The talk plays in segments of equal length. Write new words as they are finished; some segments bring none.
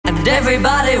And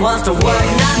everybody wants to work, not me.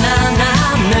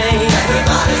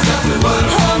 Everybody's got to work.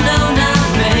 Oh, no, not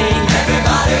me.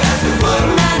 Everybody has to work.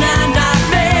 Not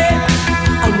me.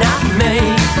 Oh, not me.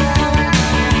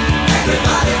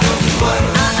 Everybody goes to work.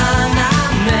 Not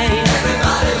me.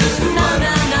 Everybody lives to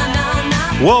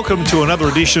work. Welcome to another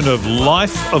edition of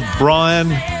Life of Brian...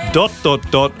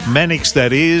 Mannix,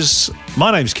 that is. My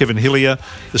name's Kevin Hillier.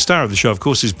 The star of the show, of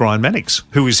course, is Brian Mannix,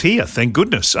 who is here, thank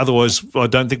goodness. Otherwise, I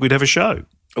don't think we'd have a show.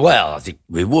 Well, I think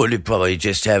we would. We'd probably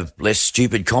just have less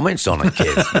stupid comments on it,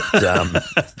 Kev.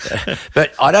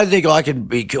 But I don't think I can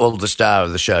be called the star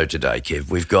of the show today, Kev.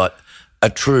 We've got a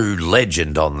true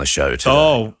legend on the show today.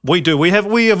 Oh, we do. We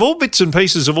have all bits and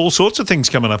pieces of all sorts of things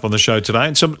coming up on the show today,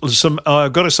 and some.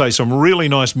 I've got to say, some really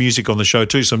nice music on the show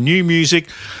too. Some new music,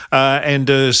 and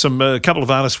a couple of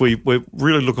artists we're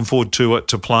really looking forward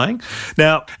to playing.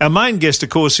 Now, our main guest, of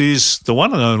course, is the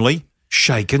one and only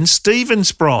Shakin'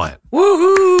 Stevens, Brian.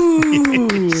 Woohoo!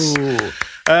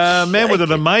 Yes. Man with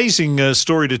an amazing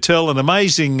story to tell, an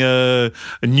amazing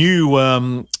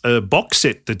new box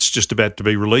set that's just about to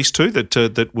be released too,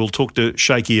 that we'll talk to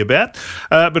Shaky about.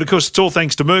 But of course, it's all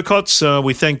thanks to Murcott's.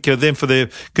 We thank them for their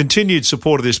continued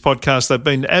support of this podcast. They've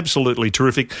been absolutely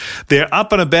terrific. They're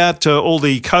up and about. All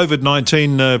the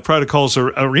COVID-19 protocols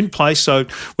are in place, so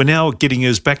we're now getting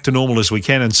as back to normal as we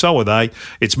can, and so are they.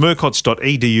 It's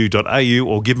murcotts.edu.au,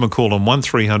 or give them a call on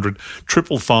 1300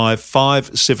 555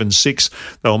 576.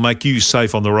 They'll make you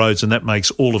safe on the roads, and that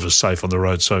makes all of us safe on the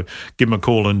road. So give them a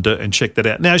call and check that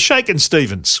out. Now, Shakin'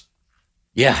 Stevens,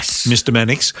 yes, Mr.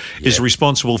 Mannix, is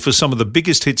responsible for some of the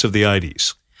biggest hits of the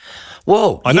 80s.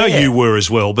 Well, I know you were as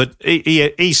well, but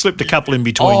he slipped a couple in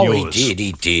between yours.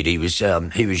 He did. He was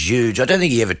huge. I don't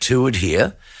think he ever toured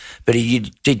here, but he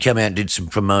did come out and did some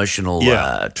promotional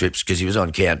trips because he was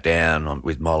on Countdown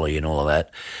with Molly and all of that.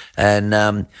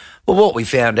 And what we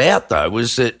found out though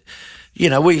was that, you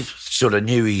know, we sort of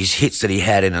knew his hits that he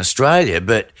had in Australia,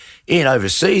 but in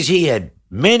overseas he had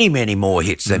many, many more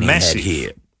hits than he had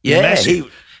here. Yeah, Massive.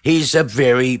 He's a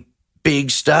very big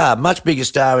star, much bigger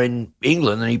star in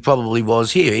England than he probably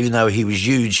was here, even though he was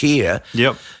huge here.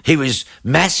 Yep. He was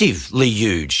massively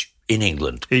huge in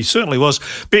England. He certainly was.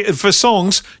 But for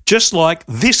songs just like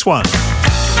this one. This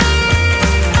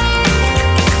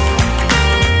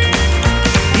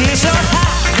old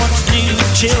house wants new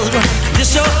children.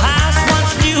 This old house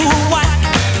wants new wife.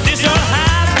 This old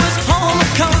house was home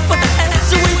of comfort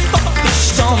as we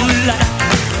focused on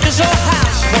life. This old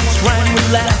house once rang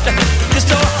with laughter. This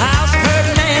old house heard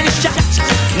many shots.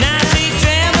 Now she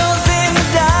trembles in the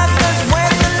darkness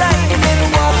when the lightning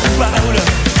walks about her.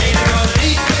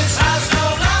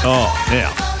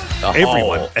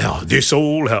 Everyone. This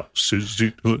old house is...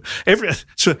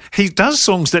 So he does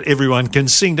songs that everyone can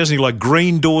sing, doesn't he? Like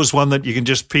Green Door's one that you can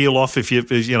just peel off if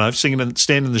you're singing and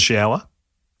stand in the shower.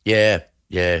 Yeah.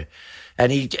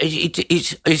 And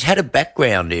he's had a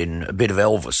background in a bit of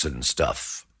Elvis and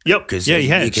stuff. Yep, because he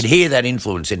has. You can hear that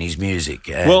influence in his music.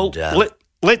 And, well,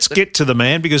 let's get to the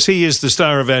man, because he is the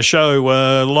star of our show,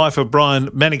 Life of Brian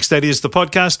Mannix, that is the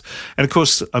podcast. And, of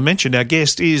course, I mentioned our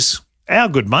guest is our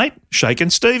good mate, Shakin'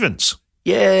 Stevens.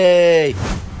 Yay!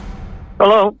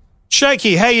 Hello.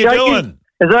 Shaky, how you doing?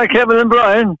 Is that Kevin and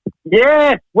Brian?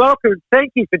 Yeah, welcome.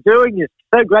 Thank you for doing this.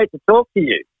 So great to talk to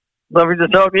you. Lovely to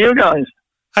talk to you guys.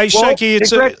 Hey, Shaky,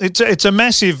 it's a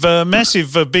massive,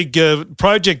 big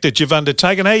project that you've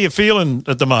undertaken. How are you feeling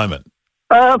at the moment?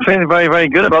 I'm feeling very, very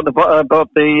good about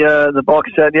the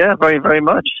box set. Yeah, very, very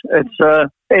much. It's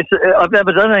I've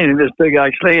never done anything this big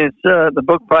actually. It's the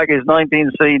book pack is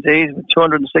 19 CDs with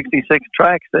 266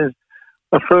 tracks. There's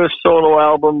a first solo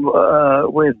album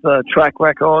with Track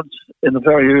Records in the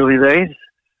very early days,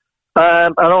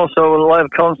 and also a live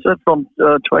concert from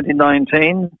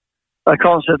 2019, a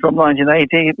concert from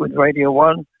 1980 with Radio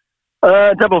 1,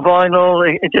 double vinyl.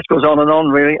 It just goes on and on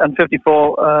really, and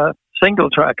 54 single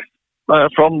tracks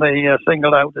from the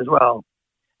single out as well.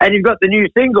 And you've got the new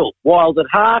single, Wild at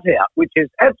Heart, out, which is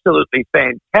absolutely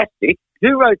fantastic.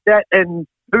 Who wrote that and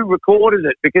who recorded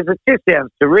it? Because it just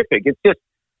sounds terrific. It's just,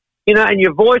 and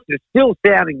your voice is still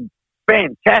sounding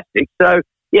fantastic. So,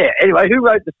 yeah, anyway, who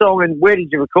wrote the song and where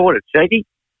did you record it, Shaky?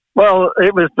 Well,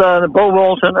 it was Bo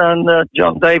Walton and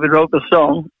John David wrote the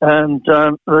song, and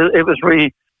it was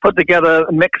put together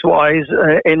mix-wise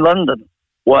in London.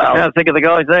 Wow. I can't think of the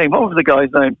guy's name. What was the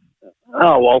guy's name?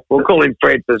 Oh, well, we'll call him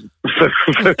Fred for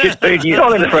 15 years.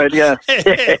 Call him Fred, yeah.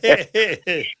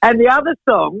 And the other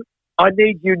song, I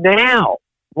Need You Now.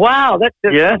 Wow, that's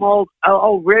just some old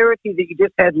rarity that you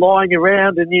just had lying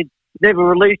around and you never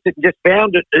released it and just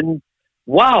found it. And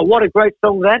wow, what a great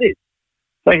song that is.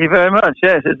 Thank you very much.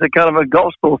 Yes, it's a kind of a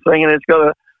gospel thing, and it's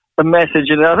got the message,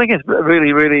 and I think it's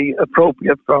really, really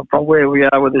appropriate from where we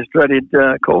are with this dreaded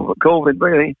COVID.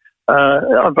 Really,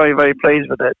 I'm very, very pleased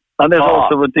with it. And there's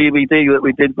also a DVD that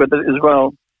we did with it as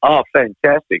well. Oh,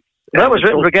 fantastic! That was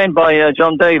written again by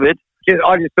John David.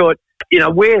 I just thought,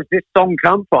 where's this song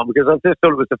come from? Because I just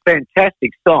thought it was a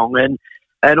fantastic song,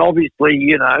 and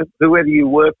obviously, whoever you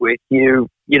work with,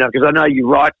 because I know you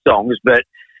write songs, but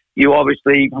you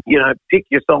obviously, pick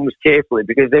your songs carefully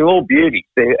because they're all beauties.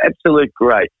 They're absolute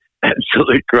great.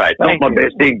 Absolute great. Not my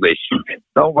best English.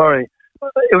 Don't worry.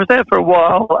 It was there for a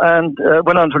while and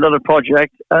went on to another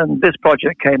project, and this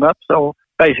project came up, so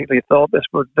basically thought this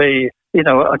would be,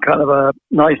 a kind of a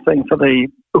nice thing for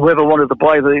whoever wanted to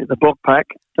buy the book pack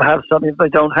to have something they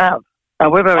don't have.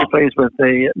 And we're very pleased with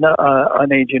the I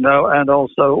Need You Now and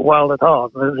also Wild at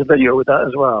Heart. There's a video with that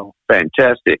as well.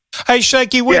 Fantastic. Hey,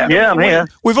 Shaky, I'm here.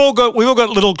 We've all got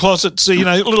little closets,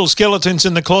 little skeletons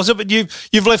in the closet, but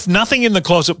you've left nothing in the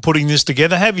closet putting this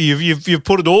together, have you? You've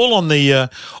put it all on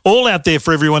all out there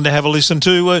for everyone to have a listen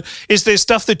to. Is there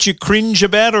stuff that you cringe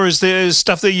about, or is there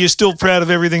stuff that you're still proud of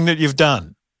everything that you've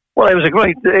done? Well, it was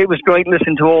great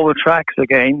listening to all the tracks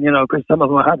again, because some of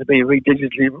them had to be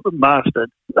digitally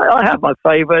mastered. I have my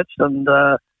favourites,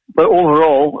 but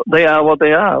overall, they are what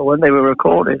they are when they were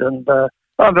recorded, and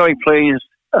I'm very pleased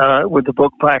with the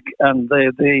book pack, and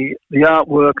the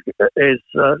artwork is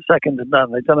second to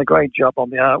none. They've done a great job on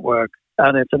the artwork,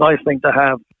 and it's a nice thing to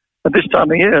have at this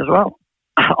time of year as well.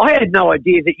 I had no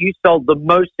idea that you sold the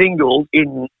most singles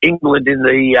in England in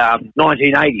the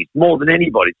 1980s, more than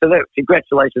anybody. So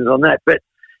congratulations on that. But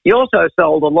you also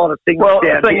sold a lot of singles. Well,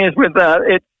 the thing is with that,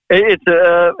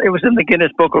 it was in the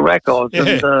Guinness Book of Records,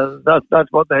 and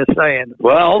that's what they're saying.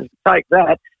 Well, take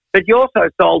that. But you also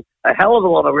sold a hell of a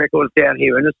lot of records down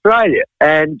here in Australia.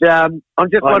 And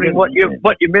I'm just wondering what your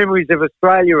memories of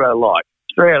Australia are like.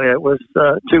 Australia was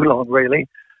too long, really.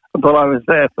 But I was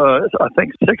there for, I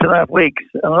think, 6.5 weeks.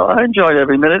 And I enjoyed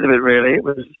every minute of it, really. It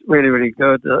was really, really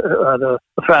good. I had a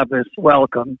fabulous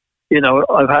welcome.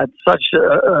 I've had such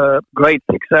a great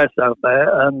success out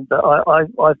there, and I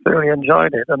thoroughly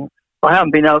enjoyed it. And I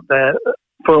haven't been out there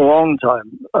for a long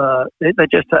time. There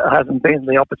just hasn't been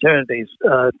the opportunities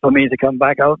for me to come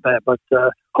back out there. But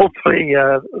hopefully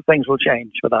things will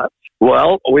change for that.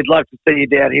 Well, we'd love to see you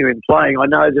down here in playing. I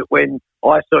know that when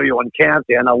I saw you on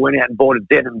Countdown, I went out and bought a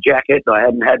denim jacket. I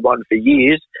hadn't had one for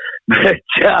years. But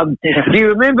do you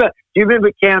remember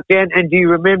Countdown, and do you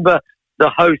remember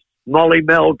the host, Molly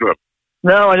Meldrum?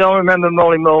 No, I don't remember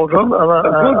Molly Meldrum.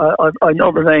 I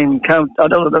know the name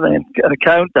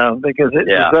Countdown because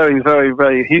it's a very, very,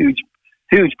 very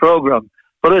huge program.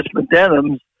 But as for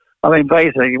denims, I mean,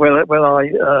 basically, when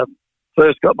I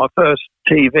first got my first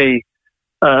TV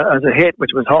as a hit,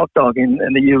 which was Hot Dog in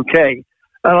the UK,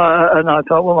 and I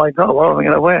thought, well, my God, what am I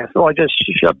going to wear? So I just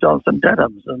shoved on some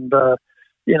denims and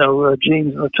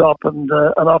jeans at the top, and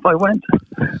off I went.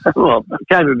 Well, it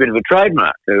became a bit of a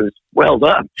trademark. It was well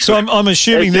done. So I'm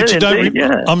assuming that you don't.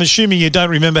 I'm assuming you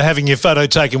don't remember having your photo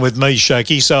taken with me,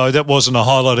 Shaky. So that wasn't a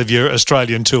highlight of your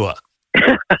Australian tour.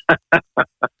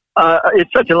 It's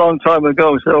such a long time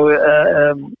ago, so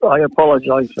I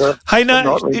apologise for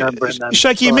not remembering that.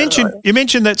 Shaky, you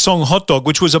mentioned that song "Hot Dog,"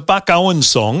 which was a Buck Owens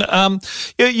song.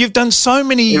 You've done so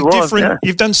many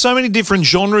You've done so many different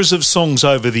genres of songs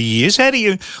over the years.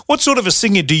 What sort of a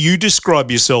singer do you describe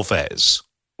yourself as?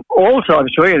 All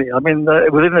types, really. I mean,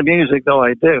 within the music that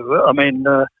I do, I mean,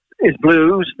 it's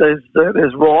blues. There's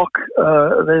rock.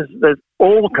 There's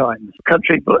all kinds.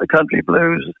 Country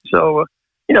blues. So.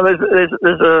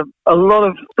 There's a lot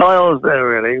of styles there,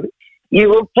 really.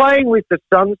 You were playing with the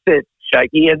Sunsets,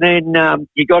 Shaky, and then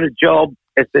you got a job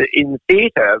in the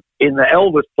theatre in the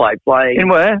Elvis play. Playing in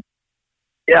where?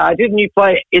 Yeah, didn't you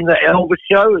play in the Elvis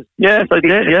show? Yes, I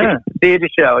did. Yeah, theatre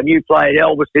show, and you played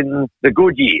Elvis in the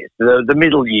good years, the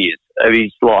middle years of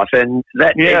his life, and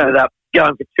that ended up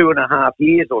going for 2.5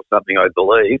 years or something, I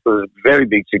believe. It was a very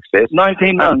big success.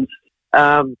 19 months.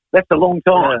 That's a long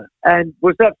time. Yeah. And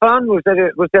was that fun? Was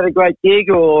that a great gig,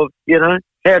 or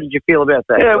how did you feel about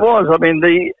that? Yeah, it was. I mean,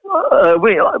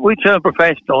 we turned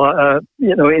professional,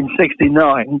 in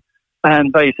 '69,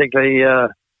 and basically, I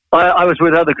was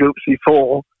with other groups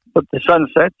before, but the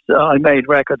Sunsets I made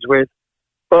records with.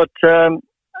 But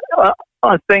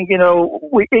I think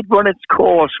it run its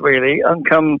course really, and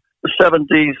come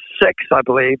 '76, I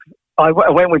believe. I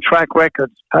went with Track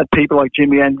Records, had people like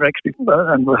Jimi Hendrix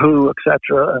and The Who,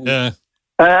 etc. And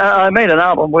I made an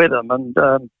album with them, and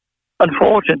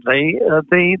unfortunately,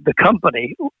 the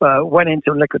company went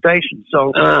into liquidation.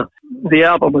 So the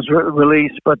album was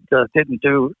released, but didn't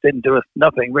do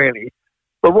nothing really.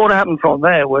 But what happened from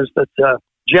there was that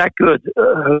Jack Good,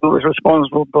 who was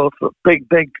responsible both for big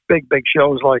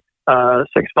shows like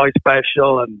Six Fight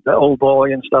Special and Old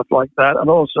Boy and stuff like that, and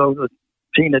also the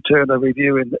Tina Turner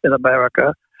Review in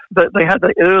America. They had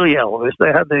the early Elvis.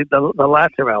 They had the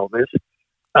latter Elvis.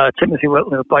 Timothy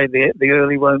Whitler played the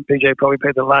early one. PJ probably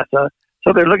played the latter.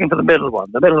 So they're looking for the middle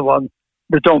one. The middle one,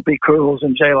 the Don't Be Cruels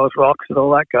and J-Lo's Rocks and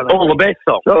all that kind of all thing. the best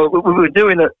songs. So we were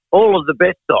doing all of the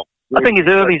best songs. I think his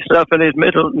early stuff and his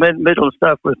middle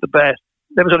stuff was the best.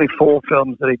 There was only 4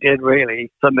 films that he did,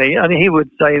 really, for me. And he would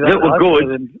say that. That were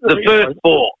good. The first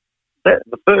 4.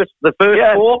 The first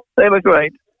 4? They were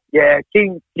great. Yeah,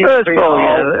 King First Creole.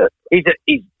 4, yeah.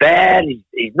 He's bad.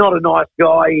 He's not a nice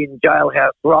guy in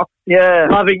Jailhouse Rock. Yeah.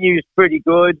 Loving You's pretty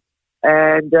good.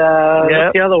 And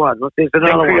what's the other one? There's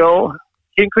another one. Creole.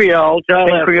 King Creole.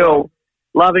 King Creole.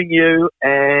 Loving You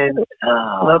and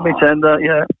Love Me Tender,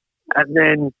 yeah. And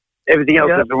then everything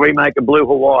else is a remake of Blue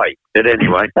Hawaii. But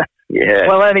anyway, yeah.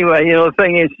 Well, anyway, the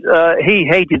thing is, he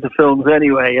hated the films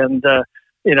anyway, and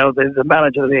the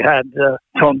manager that he had,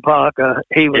 Tom Parker,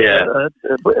 he was.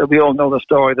 We all know the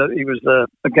story that he was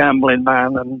a gambling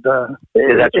man, and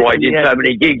that's why he did so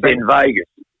many gigs in Vegas.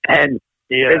 And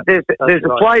there's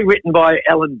a play written by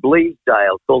Alan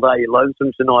Bleasdale called "Are You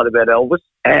Lonesome Tonight" about Elvis,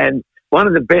 and one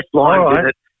of the best lines in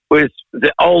it was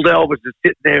the old Elvis is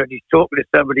sitting there and he's talking to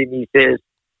somebody and he says,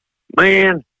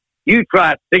 "Man, you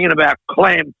try singing about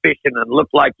clam fishing and look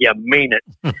like you mean it."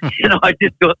 I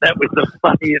just thought that was the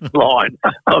funniest line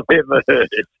I've ever heard.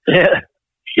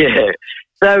 Yeah.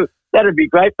 So that'd be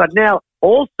great. But now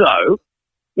also,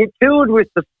 you toured with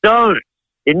the Stones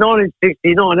in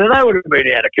 1969, and they would have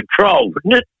been out of control,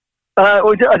 wouldn't it? I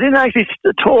didn't actually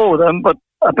tour with them, but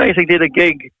I basically did a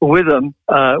gig with them,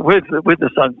 with the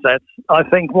Sunsets. I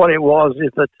think what it was is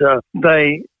that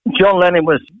John Lennon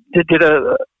did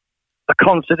a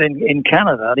concert in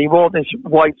Canada, and he wore this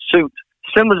white suit,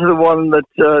 similar to the one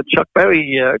that Chuck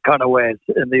Berry kind of wears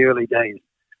in the early days.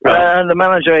 Right. And the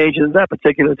manager agent at that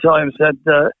particular time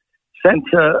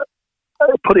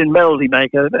put in Melody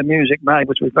Maker, a music mag,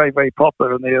 which was very, very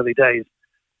popular in the early days.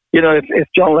 If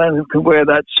John Lennon can wear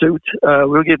that suit,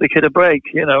 we'll give the kid a break,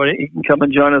 and he can come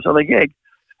and join us on the gig.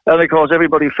 And of course,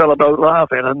 everybody fell about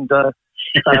laughing, and but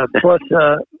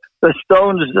the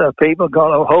Stones people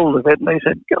got a hold of it, and they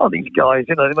said, "God, these guys,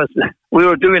 we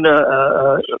were doing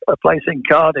a place in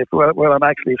Cardiff where I'm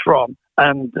actually from,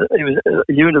 and it was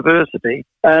a university,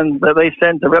 and they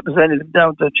sent a representative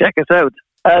down to check us out,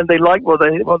 and they liked what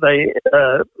they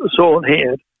saw and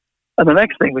heard." And the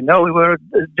next thing we know, we were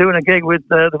doing a gig with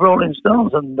the Rolling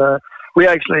Stones, and we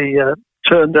actually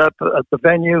turned up at the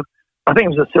venue. I think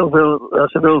it was the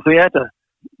Seville Theatre.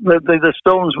 The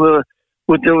Stones were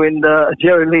doing a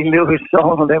Jerry Lee Lewis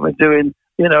song, and they were doing,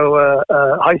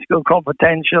 High School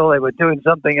Confidential. They were doing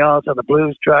something else on the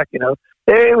blues track, It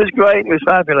was great. It was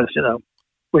fabulous,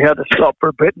 We had to stop for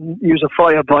a bit and use a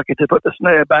fire bucket to put the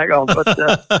snare back on, but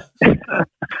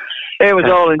it was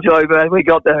all enjoyable. We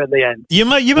got there in the end. You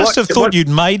must have thought you'd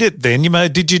made it then.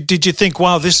 Did you think,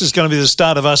 wow, this is going to be the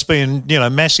start of us being,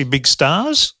 massive big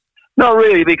stars? Not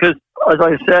really, because as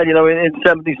I said, in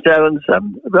 77,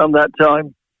 around that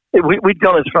time, we'd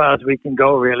gone as far as we can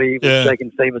go, really, with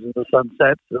Shakin' Stevens and the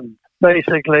Sunsets. And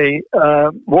basically,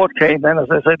 what came then, as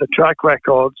I say, the track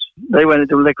records, they went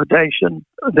into liquidation.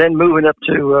 Then moving up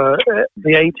to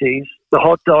the 80s, the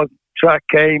Hot Dog track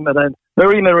came, and then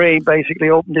Marie basically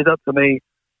opened it up for me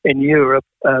in Europe.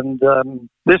 And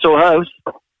This Old House,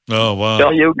 oh,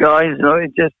 wow. You guys,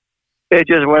 it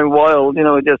just went wild,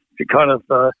 it just kind of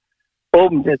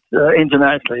opened it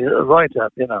internationally right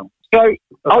up, So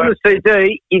on the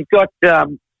CD, you've got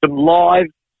some live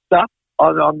stuff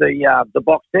on the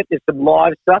box set. There's some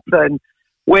live stuff, and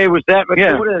where was that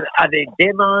recorded? Are there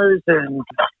demos, and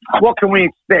what can we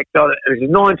expect? There's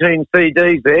 19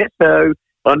 CDs there, so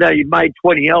I know you've made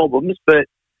 20 albums, but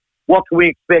what can we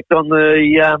expect on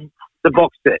the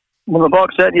box set? Well, the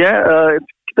box set,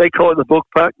 they call it the book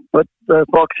pack, but the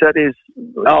box set is...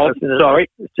 Oh, sorry.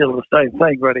 Still the same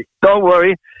thing, really. Don't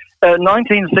worry.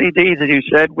 19 CDs, as you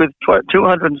said, with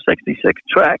 266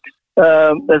 tracks.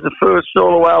 There's the first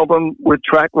solo album with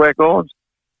track records,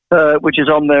 which is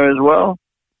on there as well.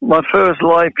 My first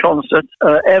live concert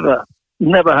ever.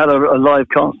 Never had a live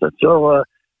concert, so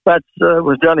that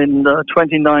was done in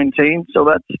 2019, so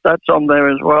that's on there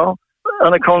as well.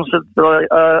 And a concert that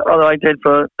I did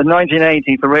for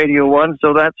 1980 for Radio 1,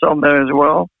 so that's on there as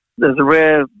well. There's a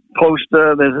rare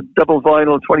poster, there's a double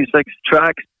vinyl, 26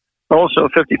 tracks, also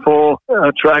 54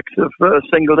 tracks of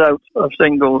singled out of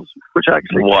singles, which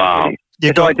actually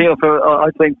it's ideal for, I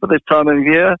think, for this time of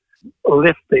year.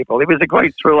 lift people. It was a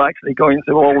great thrill actually going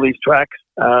through all these tracks.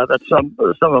 That some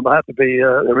of them had to be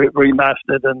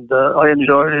remastered, and I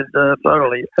enjoyed it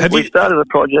thoroughly. We started the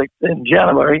project in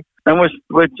January, and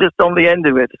we're just on the end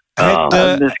of it.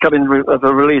 And it's coming of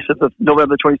a release of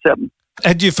November 27th.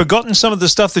 Had you forgotten some of the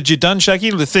stuff that you'd done, Shaky?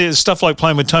 The stuff like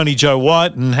playing with Tony Joe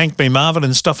White and Hank B. Marvin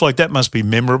and stuff like that must be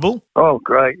memorable. Oh,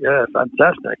 great. Yeah,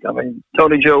 fantastic. I mean,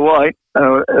 Tony Joe White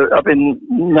up in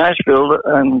Nashville,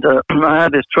 and I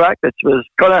had this track that was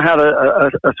kind of had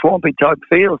a swampy type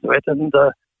feel to it, and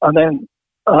then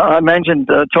I mentioned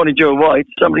Tony Joe White.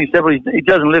 Somebody said, well, he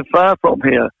doesn't live far from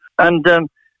here. And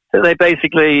they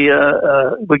basically,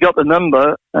 we got the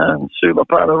number, and Super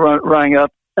Papa rang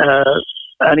up,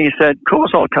 and he said, of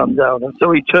course I'll come down. And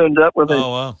so he turned up with his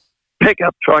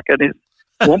pickup truck and his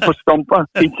Wumpa Stomper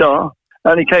guitar,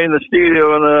 and he came in the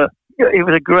studio, and it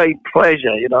was a great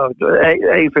pleasure,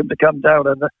 for him to come down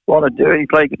and want to do it. He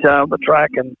played guitar on the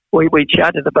track, and we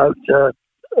chatted about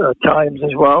times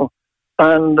as well.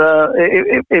 And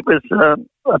it was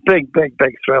a big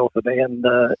thrill for me, and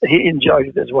he enjoyed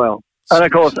it as well. And,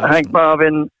 of course, Hank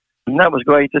Marvin, that was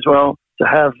great as well, to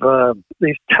have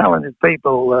these talented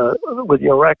people with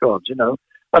your records,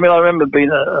 I mean, I remember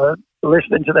being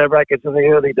listening to their records in the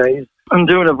early days and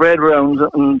doing a red rounds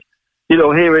and,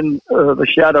 hearing the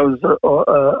Shadows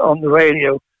on the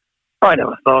radio. I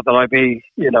never thought that I'd be,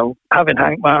 having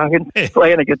Hank Marvin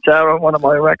playing a guitar on one of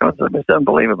my records. It was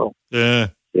unbelievable. Yeah.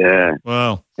 Yeah.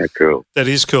 Wow. That's cool. That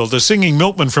is cool. The Singing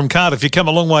Milkman from Cardiff, you come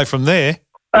a long way from there.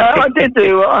 I did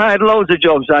do. I had loads of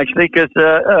jobs actually, because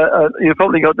you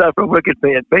probably got that from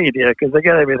Wikipedia because they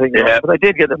get everything right. But I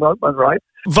did get the Milkman right.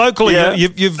 Vocally,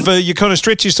 you kind of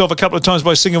stretched yourself a couple of times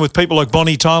by singing with people like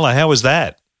Bonnie Tyler. How was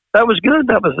that? That was good.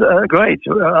 That was great.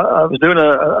 I was doing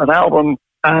an album,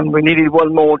 and we needed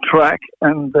one more track.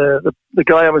 And the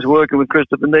guy I was working with,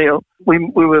 Christopher Neal, we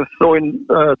were throwing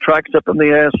tracks up in the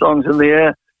air, songs in the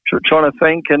air, trying to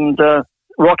think. And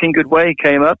Rocking Good Way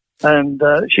came up. And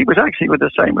she was actually with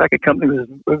the same record company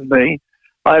with me.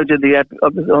 I did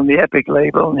on the Epic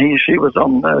label, and she was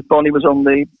on. Bonnie was on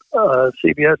the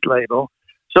CBS label.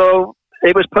 So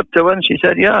it was put to her, and she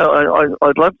said, "Yeah,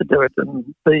 I'd love to do it."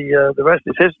 And the rest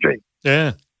is history.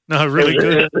 Yeah, no, really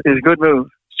good. It's a good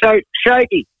move. So,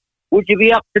 Shaky, would you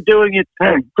be up to doing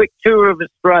a quick tour of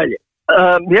Australia?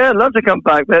 Yeah, I'd love to come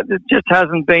back, but it just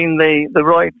hasn't been the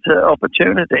right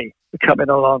opportunity coming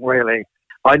along, really.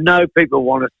 I know people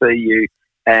want to see you,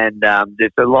 and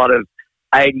there's a lot of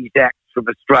 80s acts from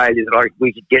Australia that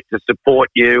we could get to support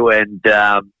you, and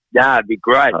it'd be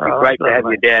great. It'd be great to have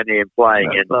you down there and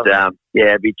playing, and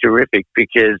it'd be terrific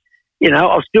because,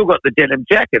 I've still got the denim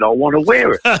jacket. I want to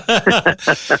wear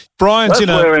it. Brian's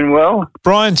wearing well.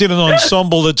 Brian's in an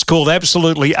ensemble that's called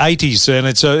Absolutely 80s, and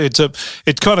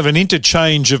it's kind of an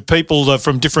interchange of people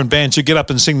from different bands who get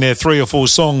up and sing their 3 or 4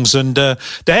 songs. And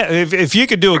if you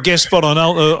could do a guest spot on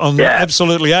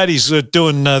Absolutely 80s,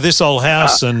 doing This Old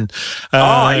House and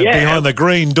Behind the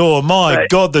Green Door, my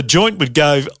God, the joint would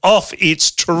go off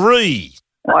its tree.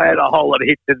 I had a whole lot of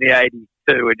hits in the 80s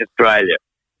too in Australia.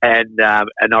 And I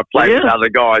played with other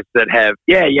guys that have,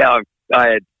 I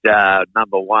had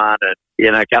number one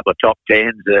and, a couple of top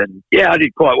 10s, and I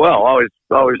did quite well. I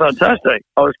was fantastic.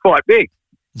 I was quite big.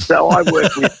 So I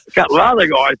worked with a couple of other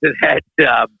guys that had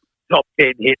top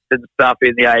 10 hits and stuff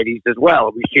in the 80s as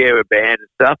well. We share a band and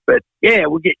stuff, but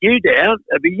we'll get you down.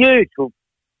 It'll be huge. We'll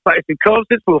play some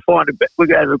concerts. We're going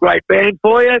to have a great band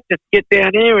for you. Just get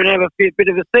down here and have a bit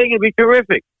of a thing. It'll be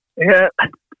terrific. Yeah.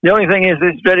 The only thing is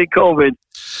this dreaded COVID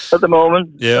at the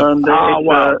moment. Yeah. And,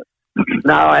 no,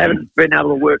 I haven't been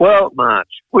able to work much.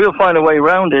 We'll find a way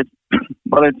around it,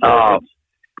 but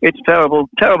it's terrible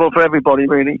for everybody,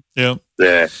 really. Yeah.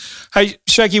 Yeah. Hey,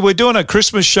 Shaky, we're doing a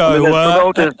Christmas show.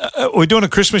 We're doing a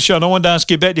Christmas show, and I wanted to ask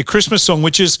you about your Christmas song,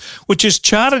 which is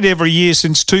charted every year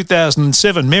since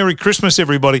 2007. Merry Christmas,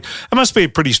 everybody. It must be a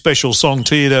pretty special song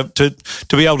to you to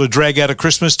be able to drag out at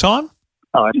Christmas time.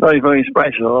 Oh, it's very, very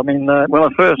special. I mean, when I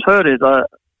first heard it, I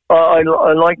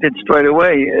liked it straight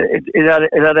away. It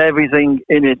had everything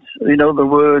in it. The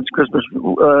words, Christmas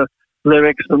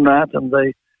lyrics, and that, and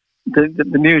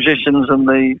the musicians and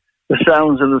the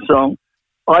sounds of the song.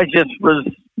 I just was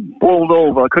bowled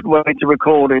over. I couldn't wait to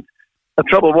record it. The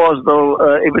trouble was, though,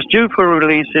 it was due for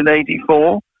release in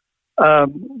 '84,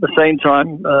 the same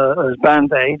time as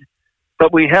Band Aid.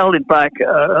 But we held it back.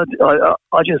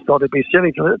 I just thought it'd be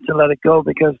silly to let it go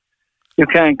because you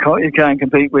can't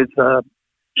compete with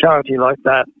charity like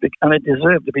that, and it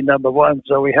deserved to be number one.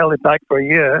 So we held it back for a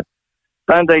year.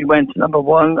 Band Aid went to number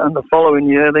one, and the following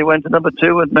year they went to number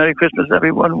two. And Merry Christmas,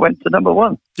 Everyone went to number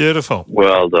one. Beautiful.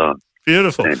 Well done.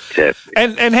 Beautiful. Fantastic.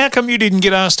 And how come you didn't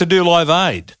get asked to do Live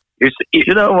Aid?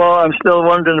 You know what? I'm still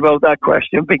wondering about that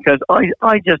question because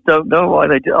I just don't know why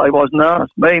I wasn't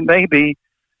asked. Maybe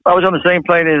I was on the same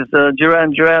plane as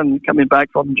Duran Duran coming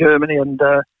back from Germany, and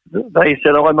they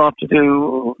said, "Oh, I'm off to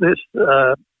do this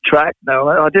track now."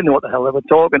 I didn't know what the hell they were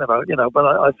talking about, but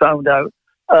I found out.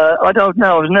 I don't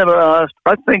know. I was never asked.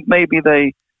 I think maybe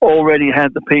they already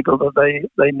had the people that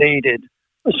they needed.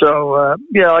 So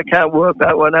I can't work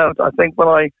that one out. I think when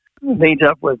I meet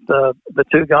up with the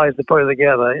two guys to put it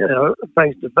together,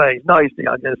 face to face, nicely,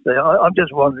 I just say, I'm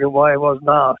just wondering why I wasn't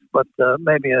asked, but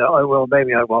maybe I will,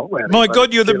 maybe I won't. Really. My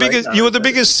God, you're the biggest. You were the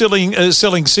biggest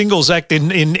selling singles act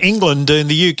in England, in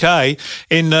the UK,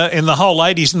 in the whole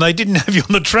 '80s, and they didn't have you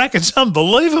on the track. It's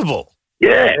unbelievable.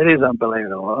 Yeah, it is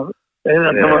unbelievable. I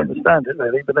don't understand it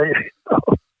really, but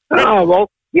Oh well.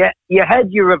 Yeah, you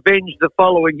had your revenge the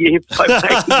following year by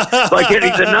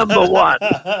getting the number one.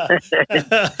 I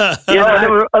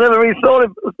never really thought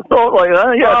like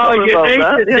that. Yeah, you need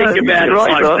to think about it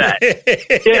like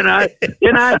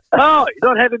that. Oh,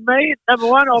 you're not having me at number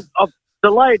one. I've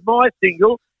delayed my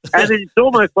single, and then it's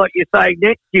almost like you're saying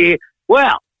next year,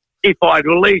 well, if I'd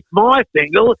released my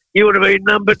single, you would have been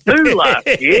number 2 last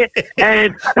year,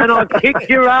 and I kicked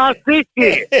your ass this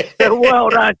year. So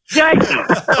well done, Shaky.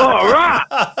 All right.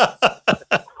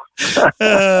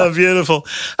 Beautiful.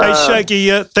 Hey,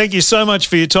 Shaky, thank you so much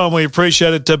for your time. We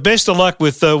appreciate it. Best of luck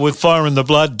with Fire in the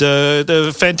Blood.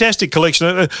 The fantastic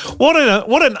collection. What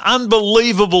an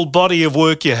unbelievable body of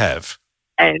work you have.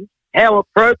 And how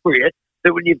appropriate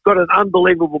that when you've got an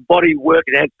unbelievable body of work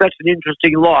and had such an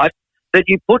interesting life, that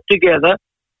you put together,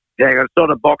 it's not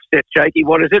a box set, Shaky.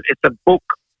 What is it? It's a book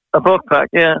pack,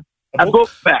 yeah. A book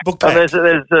pack. Book pack.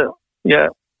 And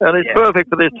and it's perfect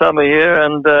for this time of year.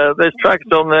 And there's tracks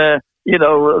on there,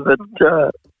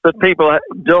 that people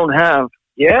don't have.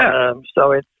 Yeah.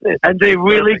 So it's and they're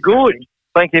really good.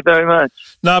 Thank you very much.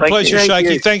 No, pleasure,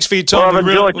 Shaky. Thanks for your time. Well, I've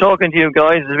enjoyed talking to you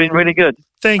guys. It's been really good.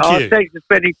 Thank you. Thanks for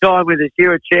spending time with us.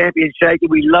 You're a champion, Shaky.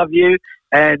 We love you.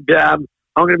 And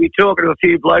I'm going to be talking to a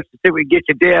few blokes to see if we can get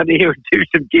you down here and do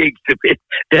some gigs a bit.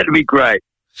 That'd be great.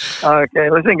 Okay.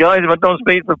 Listen, guys, if I don't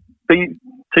speak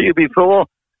to you before,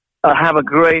 have a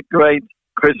great, great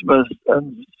Christmas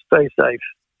and stay safe.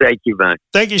 Thank you, mate.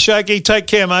 Thank you, Shaky. Take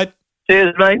care, mate.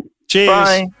 Cheers, mate. Cheers.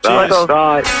 Bye. Bye. Bye.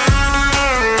 Bye.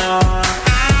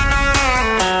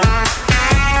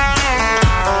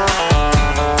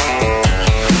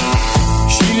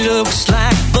 She looks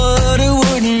like butter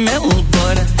wouldn't melt,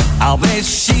 but I'll bet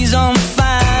she's on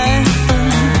fire.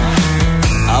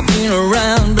 I've been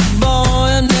around, but boy,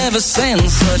 I've never seen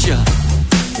such a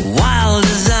wild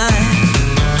desire.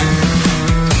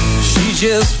 She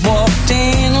just walked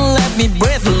in and left me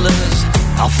breathless.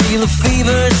 I feel a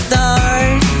fever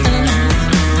start.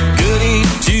 Goody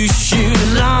to shoot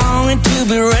long and to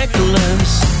be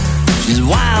reckless. She's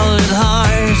wild at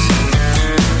heart.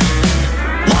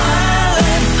 Wild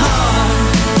at heart.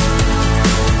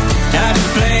 Not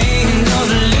playing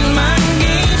those little mind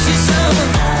games. She's so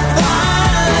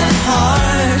wild at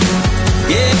heart.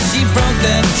 Yeah, she broke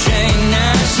that chain.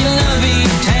 Now she'll not be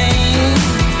tamed.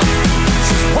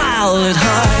 She's wild at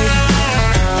heart.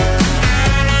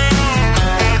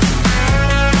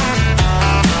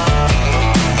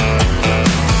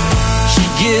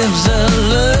 Gives a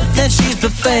look that she's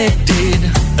perfected,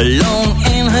 alone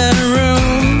in her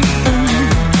room.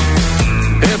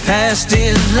 Her past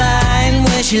is lying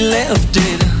where she left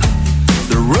it.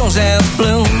 The rose has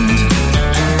bloomed.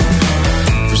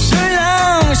 For so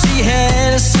long she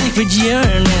had a secret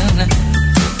yearning,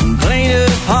 played her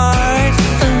part.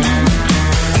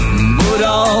 But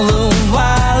all the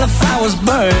while the fire was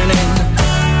burning.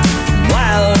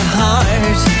 Wild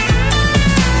heart.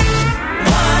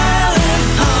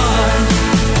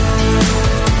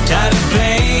 Tired of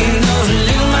playing those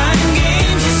little mind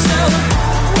games. She's so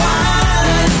wild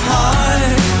at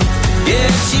heart. Yeah,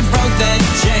 she broke that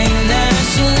chain. Now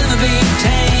she'll never be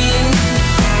tamed.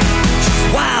 She's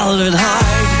wild at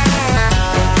heart.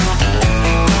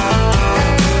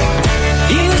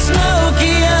 In the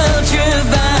smoky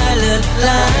ultraviolet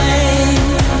light,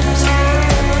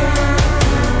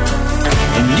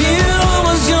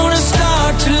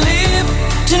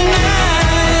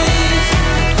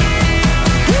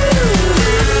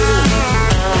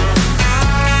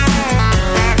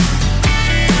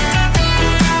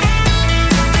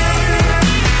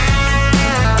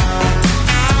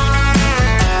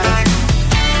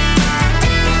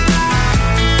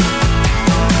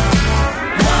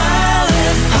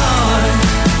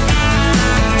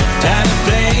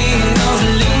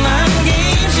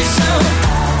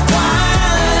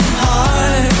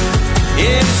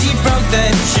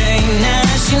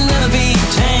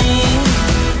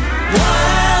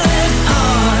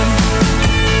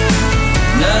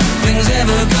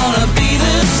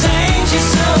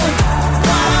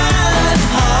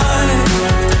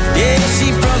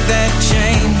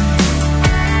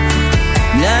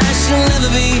 she'll never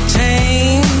be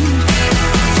tamed.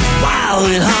 Wild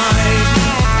at heart,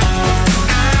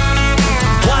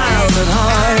 wild at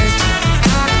heart.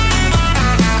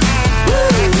 Woo.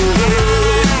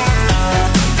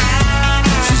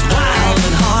 She's wild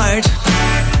at heart.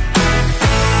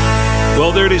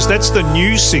 Well, there it is. That's the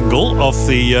new single off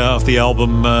the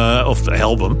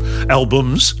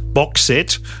albums box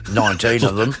set. 19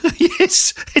 of them.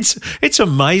 Yes, it's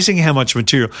amazing how much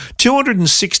material.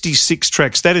 266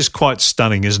 tracks. That is quite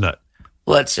stunning, isn't it?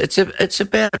 Well, it's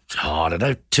about, I don't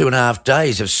know, 2.5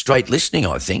 days of straight listening,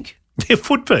 I think. It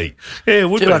would be. Yeah, it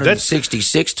would be.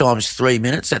 266 times 3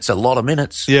 minutes, that's a lot of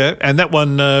minutes. Yeah, and that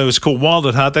one was called Wild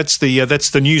at Heart. That's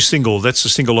the new single. That's the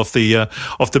single off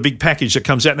the big package that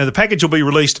comes out. Now, the package will be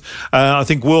released, I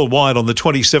think, worldwide on the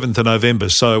 27th of November.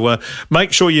 So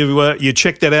make sure you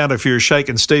check that out if you're a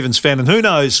Shakin' Stevens fan. And who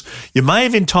knows, you may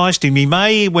have enticed him. He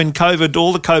may, when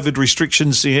all the COVID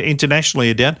restrictions internationally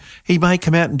are down, he may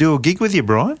come out and do a gig with you,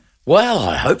 Brian. Well,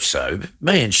 I hope so.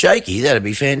 Me and Shaky, that'd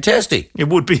be fantastic. It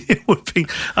would be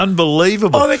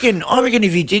unbelievable. I reckon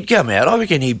if he did come out, I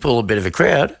reckon he'd pull a bit of a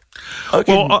crowd.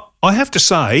 Well, I have to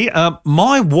say,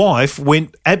 my wife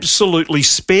went absolutely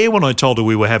spare when I told her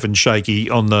we were having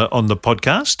Shaky on the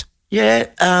podcast. Yeah,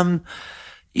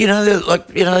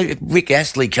 Rick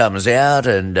Astley comes out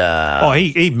and...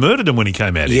 he murdered him when he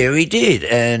came out. Yeah, he did.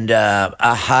 And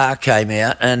Aha came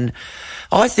out, and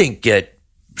I think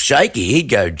Shaky, he'd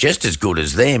go just as good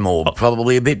as them, or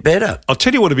probably a bit better. I'll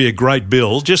tell you what would be a great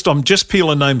bill. I'm just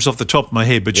peeling names off the top of my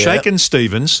head, but Shakin'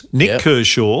 Stevens, Nick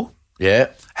Kershaw,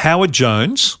 Howard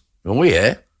Jones. Oh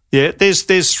yeah, yeah.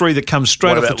 There's three that come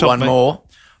straight off the top. One more,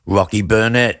 Rocky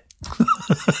Burnett.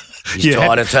 He's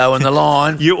tied a toe in the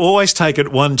line. You always take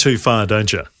it one too far,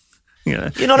 don't you? You're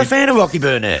not a fan of Rocky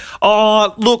Burnett.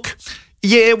 Oh, look,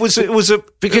 yeah, it was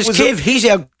Kev, he's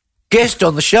our guest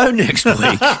on the show next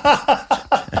week.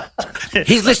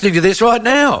 He's listening to this right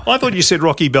now. I thought you said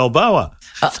Rocky Balboa.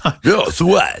 That's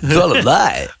what. It's all a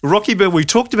lie. Rocky, but we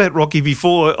talked about Rocky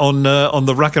before on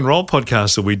the Rock and Roll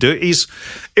podcast that we do.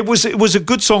 It was a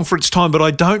good song for its time, but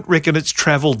I don't reckon it's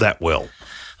travelled that well.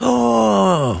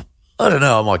 Oh, I don't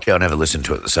know. I might go and have a listen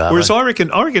to it this afternoon. Whereas I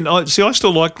reckon, I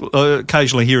still like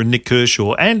occasionally hearing Nick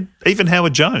Kershaw and even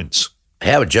Howard Jones.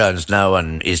 Howard Jones, No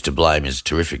One Is to Blame, is a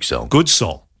terrific song. Good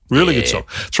song. Really good song.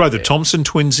 Throw the Thompson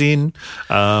twins in.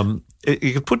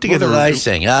 You could put together... What do they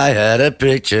sing? I had a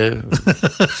picture.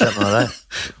 Something like that.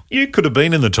 You could have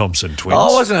been in the Thompson twins. I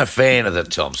wasn't a fan of the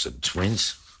Thompson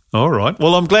twins. All right.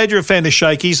 Well, I'm glad you're a fan of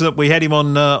Shakey's, that we had him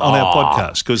on our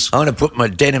podcast. Cause I'm going to put my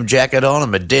denim jacket on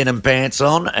and my denim pants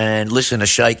on and listen to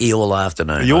Shakey all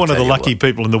afternoon. You're one of the lucky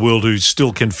people in the world who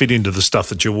still can fit into the stuff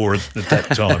that you wore at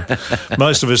that time.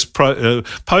 Most of us,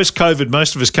 post-COVID,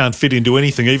 most of us can't fit into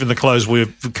anything. Even the clothes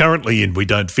we're currently in, we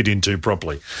don't fit into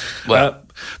properly. Well,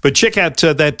 but check out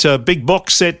that big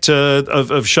box set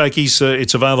of Shakey's.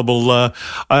 It's available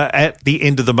at the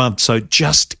end of the month, so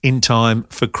just in time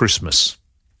for Christmas.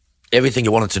 Everything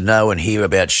you wanted to know and hear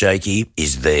about Shaky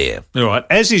is there. All right.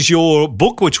 As is your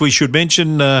book, which we should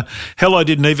mention, Hell, I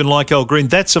Didn't Even Like Al Green.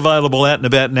 That's available out and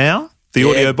about now, the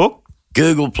audio book.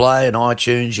 Google Play and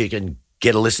iTunes, you can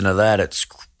get a listen to that. It's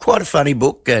quite a funny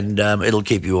book and it'll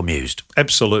keep you amused.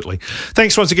 Absolutely.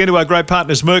 Thanks once again to our great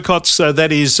partners, Murcott's.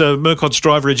 That is Murcott's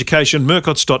Driver Education,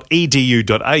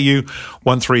 murcotts.edu.au,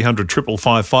 1300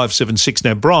 555 576.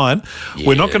 Now, Brian,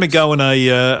 we're not going to go in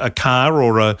a car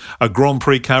or a Grand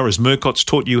Prix car as Murcott's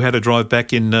taught you how to drive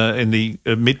back in the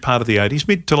mid part of the 80s,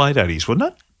 mid to late 80s,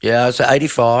 wasn't it? Yeah, so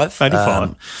 85.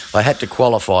 85. I had to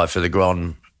qualify for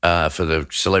the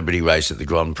celebrity race at the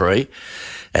Grand Prix.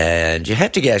 And you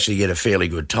had to actually get a fairly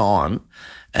good time.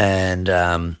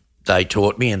 And they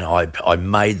taught me, and I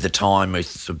made the time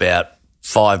with about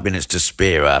 5 minutes to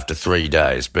spare after 3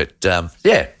 days. But,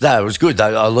 it was good.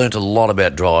 I learnt a lot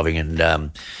about driving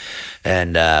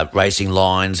and racing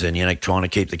lines and, trying to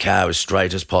keep the car as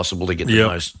straight as possible to get the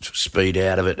most speed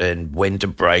out of it and when to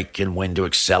brake and when to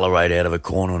accelerate out of a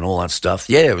corner and all that stuff.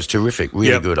 Yeah, it was terrific,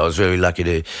 really good. I was very lucky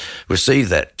to receive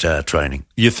that training.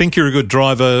 You think you're a good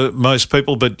driver, most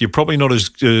people, but you're probably not as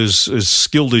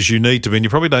skilled as you need to be, and you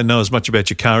probably don't know as much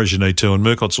about your car as you need to, and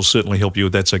Murcott's will certainly help you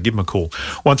with that, so give them a call.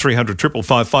 1300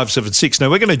 555 576. Now,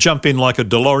 we're going to jump in like a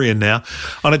DeLorean now.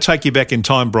 I'm going to take you back in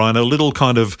time, Brian, a little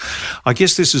kind of, I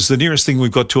guess this is the nearest thing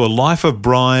we've got to a Life of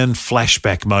Brian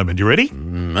flashback moment. You ready?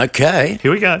 Okay.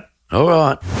 Here we go. All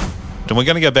right. And we're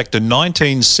going to go back to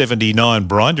 1979,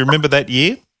 Brian. Do you remember that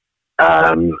year?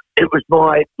 It was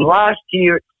my last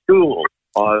year at school.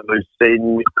 I was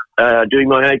doing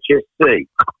my HSC.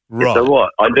 Right. So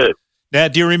what? I do. Now,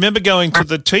 do you remember going to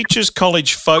the Teachers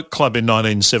College Folk Club in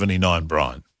 1979,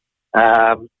 Brian?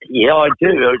 Yeah, I do.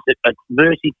 It was at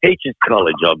Mercy Teachers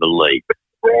College, I believe.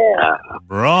 Yeah.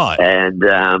 Right.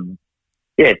 And,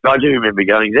 yes, I do remember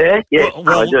going there. Yes,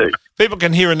 I do. People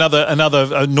can hear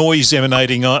another noise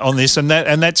emanating on this, and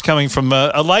that's coming from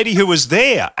a lady who was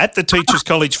there at the Teachers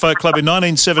College Folk Club in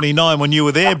 1979 when you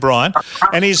were there, Brian,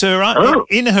 and is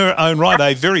in her own right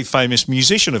a very famous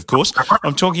musician, of course.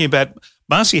 I'm talking about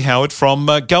Marcy Howard from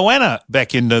Goanna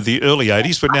back in the early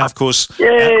 80s, but now, of course,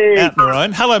 out on her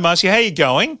own. Hello, Marcy. How are you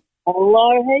going?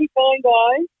 Hello. How you going,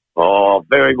 guys? Oh,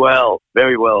 very well.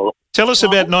 Very well. Tell us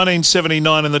about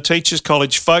 1979 and the Teachers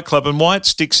College Folk Club and why it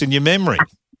sticks in your memory.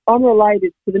 I'm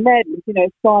related to the Maddens,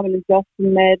 Simon and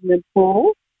Justin Madden and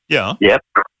Paul. Yeah. Yep.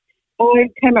 I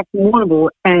came up from Warrnambool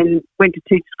and went to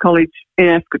Teachers College in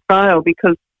Ascot Vale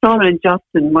because Simon and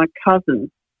Justin, my cousins,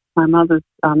 my mother's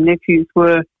nephews,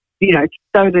 were, they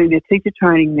were doing their teacher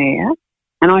training there,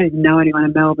 and I didn't know anyone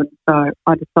in Melbourne, so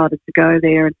I decided to go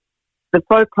there. And the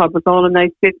folk club was on, and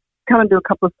they said, come and do a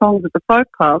couple of songs at the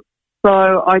folk club. So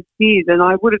I did, and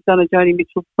I would have done a Joni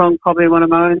Mitchell song, probably one of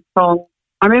my own songs.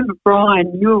 I remember,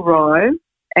 Brian, you arrived,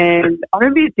 and I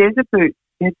remember your Desert Boots.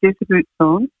 You had Desert Boots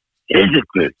on. Desert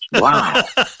Boots, wow.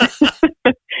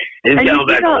 It's going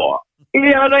back a while.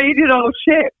 Yeah, I know you did Old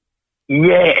Shep.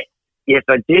 Yeah. Yes,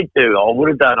 I did do. I would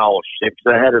have done Old Shep.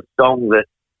 So I had a song that,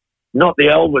 not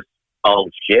the oldest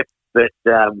Old Shep, but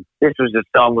this was a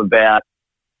song about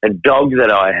a dog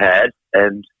that I had,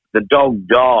 and the dog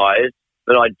dies,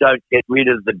 but I don't get rid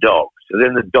of the dog. So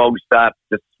then the dog starts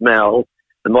to smell,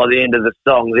 and by the end of the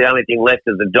song, the only thing left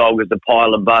of the dog is a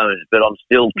pile of bones, but I'm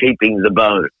still keeping the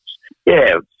bones.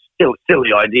 Yeah, still a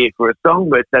silly idea for a song,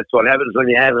 but that's what happens when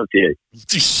you have a few.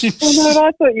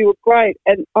 I thought you were great,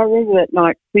 and I remember that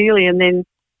night clearly, and then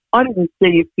I didn't see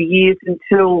you for years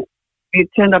until you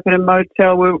turned up in a motel.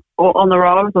 I was on the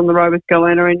road with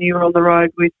Goanna, and you were on the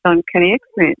road with Kenny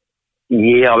X-Men.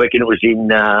 Yeah, I reckon it was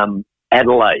in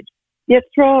Adelaide. That's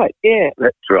right, yeah.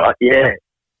 That's right, yeah.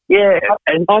 Yeah.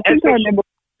 And I think I remember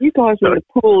you guys were in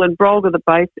the pool and Brolga,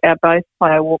 our bass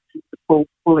player, walked into the pool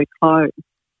fully clothed.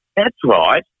 That's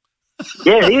right.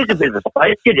 Yeah, he was a bit of a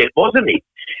space cadet, wasn't he?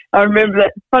 I remember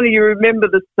that. It's funny you remember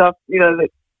the stuff,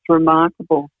 that's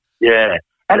remarkable. Yeah.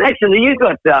 And actually, you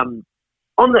got, on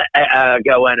the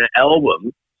Goanna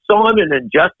album, Simon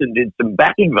and Justin did some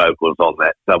backing vocals on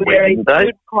that somewhere, didn't they?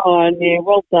 Good, Brian, yeah,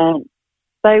 well done.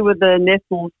 They were the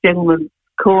Nestle's Gentlemen's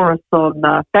Chorus on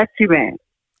Factory Man.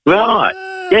 Right,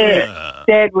 yeah.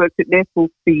 Dad worked at Nestle's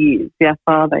for years, our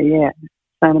father, yeah.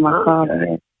 Son of my father,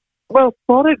 yeah. Well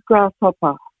spotted,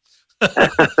 Grasshopper.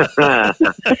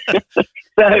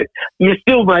 So, you're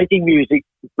still making music,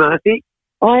 Marcy?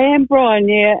 I am, Brian,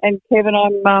 yeah. And Kevin,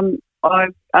 I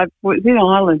was in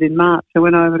Ireland in March. I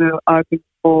went over to open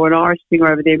for an Irish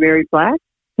singer over there, Mary Black.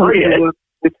 So I worked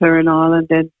with her in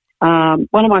Ireland, and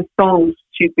one of my songs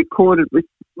we'd recorded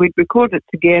it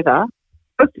together.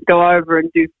 Supposed to go over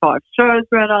and do 5 shows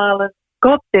around Ireland.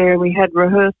 Got there and we had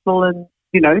rehearsal, and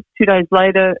 2 days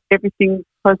later everything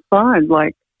postponed,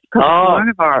 like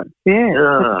coronavirus.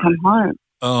 Yeah, come home.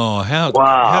 Oh,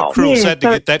 how cruel is that to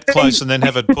get that close and then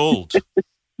have it pulled?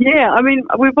 Yeah, I mean,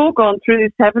 we've all gone through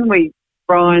this, haven't we,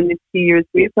 Brian, this year as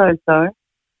weirdos, though?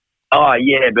 Oh,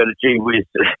 yeah, but gee whiz,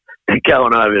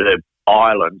 going over to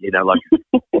Ireland,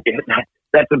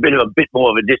 that's a bit more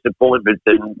of a disappointment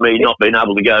than me not being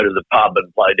able to go to the pub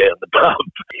and play down the pub.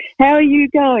 How are you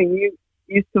going?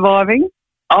 You surviving?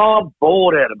 Oh, I'm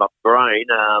bored out of my brain.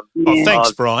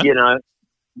 Thanks, Brian. I've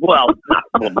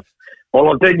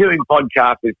been doing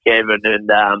podcasts with Kevin,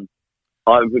 and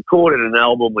I've recorded an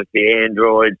album with the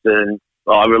Androids, and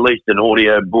I released an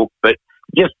audio book. But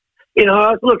just,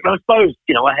 I suppose,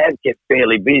 I have kept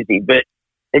fairly busy, but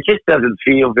it just doesn't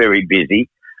feel very busy.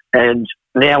 And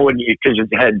now because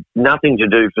it's had nothing to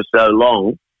do for so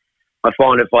long, I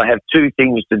find if I have 2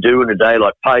 things to do in a day,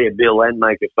 like pay a bill and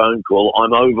make a phone call,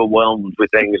 I'm overwhelmed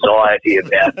with anxiety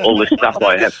about all the stuff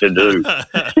I have to do.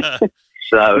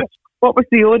 So, what was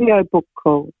the audio book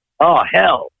called? Oh,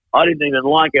 hell. I didn't even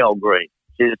like Al Green.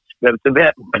 It's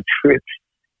about my trip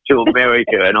to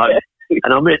America. And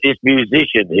I met this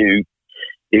musician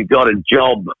who got a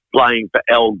job playing for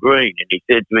Al Green. And he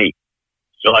said to me,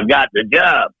 so I got the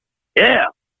job. Yeah,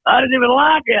 I didn't even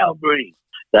like Al Green.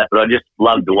 But I just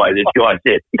loved the way this guy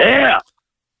said, yeah,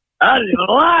 I didn't even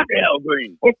like Al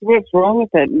Green. What's wrong with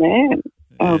that man?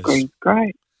 Al Green's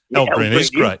great. Al Green is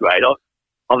great.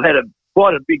 I've had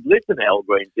quite a big listen to Al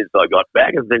Green since I got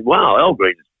back and think, wow, Al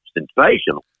Green is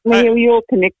sensational. Well, you're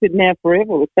connected now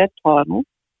forever with that title.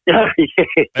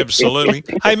 Absolutely.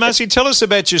 Hey, Marcy, tell us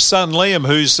about your son Liam,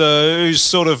 who's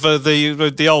sort of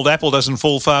the old apple doesn't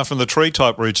fall far from the tree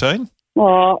type routine.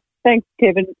 Oh, thanks,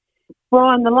 Kevin.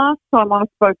 Brian, the last time I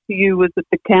spoke to you was at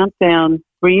the Countdown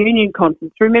reunion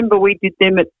concerts. Remember we did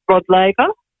them at Rod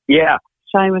Laver? Yeah.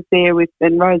 Shane was there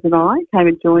and Rose and I came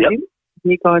and joined him.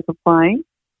 You guys were playing.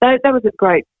 That was a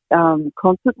great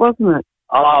concert, wasn't it?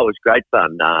 Oh, it was great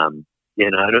fun. And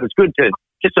it was good to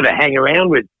just sort of hang around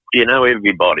with,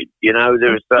 everybody. There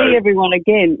was see everyone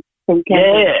again from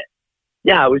Countdown.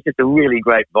 Yeah, it was just a really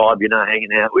great vibe,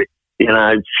 hanging out with,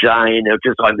 Shane. I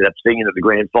just ended up singing at the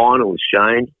grand final with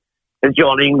Shane. And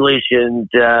John English and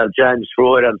James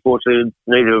Freud. Unfortunately,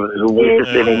 neither of us are with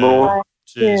us anymore.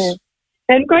 Yeah.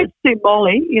 And great to see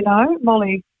Molly,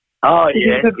 Molly was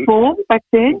in good form back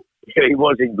then. Yeah, he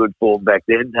was in good form back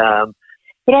then.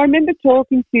 But I remember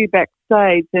talking to you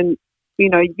backstage and,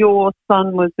 your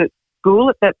son was at school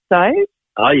at that stage.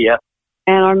 Oh, yeah.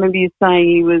 And I remember you saying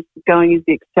he was going as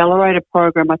the accelerator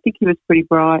program. I think he was pretty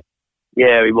bright.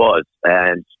 Yeah, he was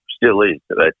and still is.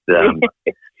 But,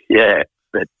 yeah.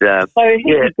 But, so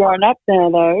he's grown up now,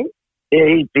 though.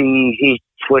 Yeah, he's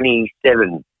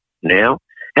 27 now.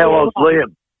 How old's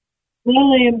Liam? Well,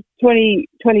 Liam's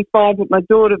 25, but my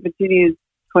daughter Virginia's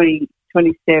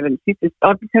 27.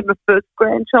 I've just had my first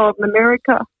grandchild in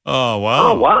America. Oh,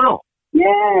 wow. Oh, wow.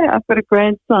 Yeah, I've got a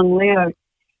grandson, Leo.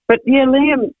 But, yeah,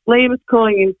 Liam is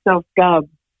calling himself Gub.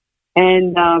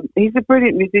 And he's a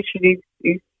brilliant musician.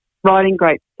 He's writing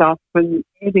great stuff and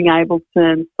using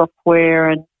Ableton software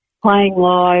and playing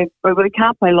live. Well, he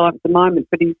can't play live at the moment,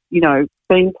 but he's,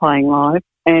 been playing live.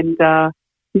 And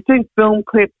he's doing film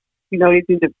clips. He's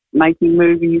into making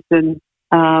movies and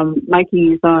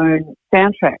making his own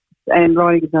soundtracks and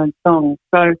writing his own songs.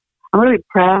 So I'm really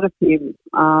proud of him.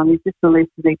 He's just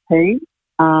released an EP.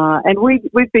 And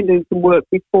we've been doing some work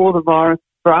before the virus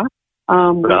struck. We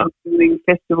were doing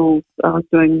festivals. I was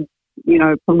doing,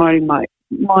 promoting my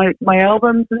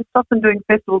albums and stuff and doing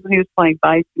festivals, and he was playing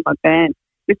bass in my band.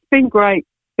 It's been great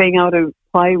being able to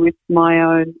play with my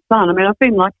own son. I mean, I've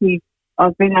been lucky.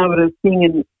 I've been able to sing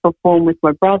and perform with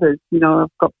my brothers. I've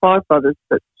got 5 brothers,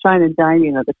 but Shane and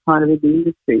Damien are the kind of in the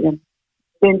industry. And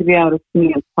then to be able to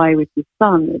sing and play with your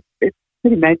son, it's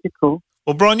pretty magical.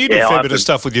 Well, Brian, you do a fair bit of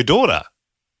stuff with your daughter.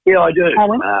 Yeah, I do.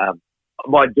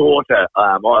 My daughter,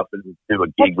 I often do a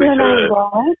gig with her.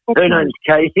 Her name's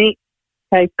Casey.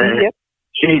 Casey, yep.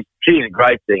 She's a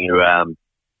great singer.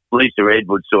 Lisa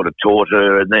Edwards sort of taught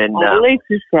her, and then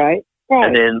Lisa's great. Right.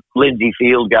 And then Lindsay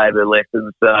Field gave her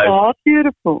lessons. So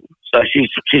beautiful. So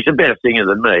she's a better singer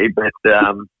than me, but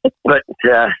that's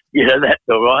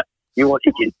all right. You want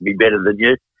your kids to be better than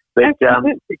you, but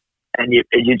and you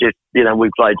just we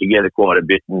played together quite a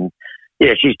bit, and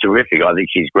yeah, she's terrific. I think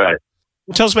she's great.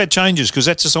 Well, tell us about Changes, because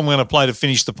that's the song we're going to play to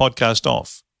finish the podcast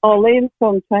off. Oh, Liam's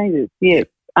song Changes, yes.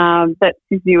 That's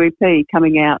his new EP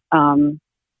coming out.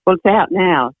 Well, it's out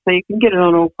now, so you can get it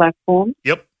on all platforms.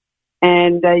 Yep.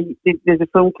 And there's a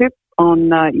film clip on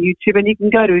YouTube, and you can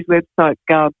go to his website,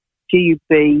 Gub,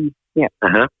 G-U-B,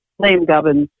 Liam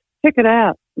Gubbins. Check it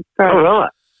out. It's great. All right.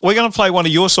 We're going to play one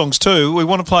of your songs too. We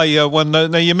want to play one. Now,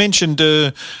 you mentioned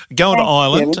going to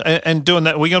Ireland and doing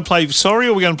that. We're going to play Sorry,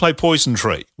 or we're going to play Poison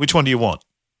Tree? Which one do you want?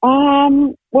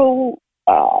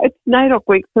 It's NAIDOC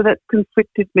week, so that's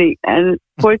conflicted me. And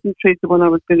Poison Tree's the one I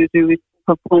was going to do,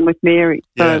 perform with Mary,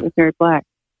 with Mary Black.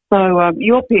 So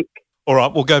your pick. All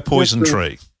right, we'll go Poison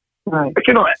Tree. Right.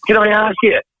 Can I ask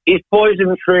you, is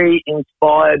Poison Tree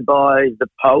inspired by the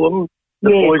poem,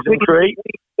 Poison Tree?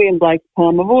 William Blake's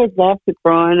poem. I've always loved it,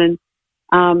 Brian,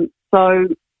 and so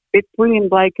it's William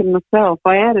Blake and myself.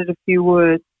 I added a few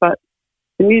words, but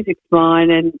the music's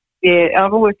mine, and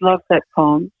I've always loved that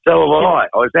poem. So have I.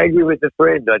 I was angry with a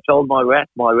friend. I told my wrath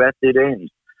did end.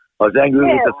 I was angry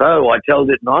with the foe. I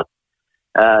told it not.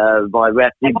 My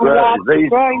wrath did grow.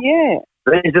 These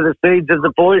are the seeds of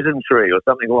the poison tree, or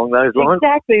something along those lines.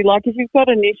 Exactly. Like if you've got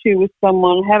an issue with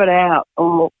someone, have it out,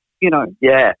 or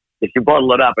Yeah. If you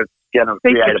bottle it up, it's going to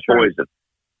create a poison.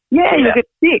 Yeah, you get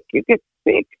sick. You get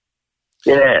sick.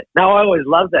 Yeah. No, I always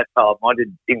loved that poem. I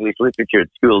did English literature at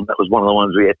school, and that was one of the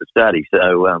ones we had to study.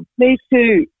 So me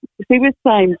too. See, we're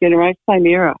same generation, same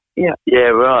era. Yeah. Yeah.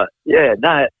 Right. Yeah.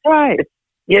 No. Right.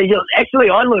 Yeah.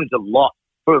 Actually, I learned a lot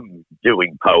from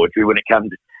doing poetry. When it comes,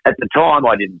 at the time,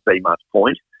 I didn't see much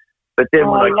point, but then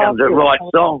when I come to write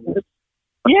songs,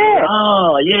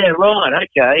 right,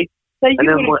 okay. So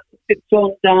you look at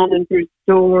John Donne and Bruce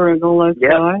Storr and all those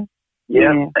guys.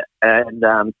 Yeah. And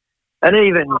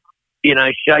even,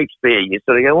 Shakespeare, you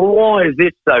sort of go, well, why is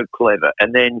this so clever?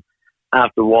 And then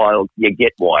after a while, you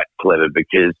get why it's clever,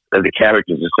 because the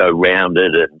characters are so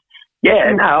rounded. And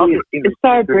it's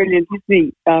so brilliant, isn't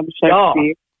he,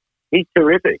 Shakespeare? He's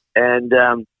terrific. And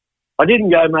I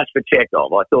didn't go much for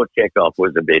Chekhov. I thought Chekhov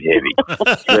was a bit heavy.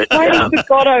 But,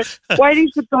 Waiting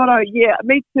for Godot. Yeah,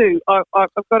 me too. I've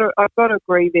got to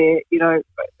agree there.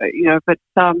 But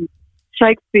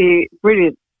Shakespeare,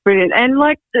 brilliant, and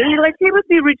like he was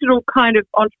the original kind of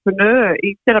entrepreneur.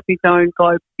 He set up his own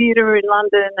Globe Theatre in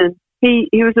London, and he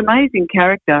was an amazing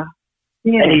character.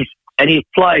 Yeah, and his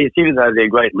plays, even though they're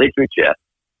great literature,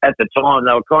 at the time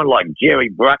they were kind of like Jerry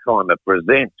Bruckheimer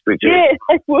Presents, which is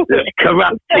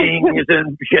corrupt things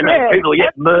and people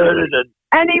get murdered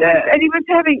and he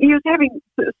was having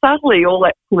subtly all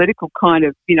that political kind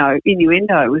of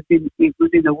innuendo was in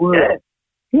the word.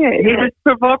 Yeah, he was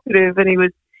provocative and he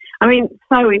was,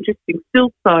 so interesting,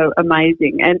 still so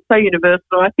amazing and so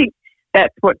universal. I think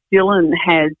that's what Dylan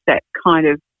has, that kind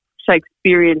of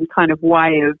Shakespearean kind of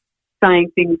way of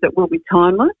saying things that will be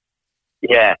timeless.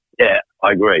 Yeah,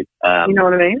 I agree. You know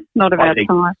what I mean? Not about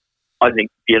time. I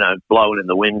think, Blowing in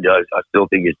the Windows, I still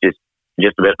think it's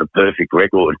just about the perfect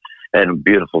record and a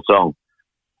beautiful song.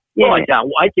 Yeah. Well, I can't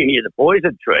wait to hear the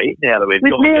Poison Tree now that we've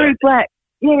with Mary Black.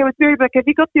 Yeah, with Mary Black. Have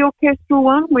you got the orchestral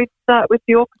one with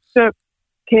the orchestra,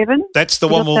 Kevin? That's the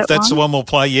one. The one we'll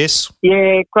play. Yes.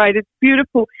 Yeah, great. It's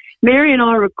beautiful. Mary and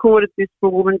I recorded this for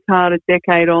Woman's Heart a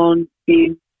decade on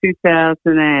in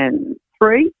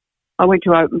 2003. I went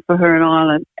to open for her in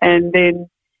Ireland, and then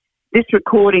this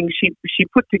recording, she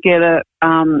put together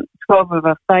 12 of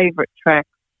her favourite tracks,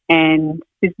 and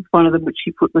this is one of them which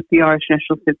she put with the Irish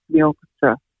National Symphony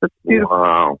Orchestra. It's beautiful.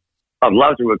 Wow. I'd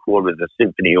love to record with the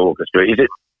symphony orchestra. Is it?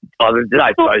 It's not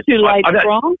too late,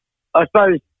 Ron. I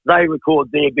suppose they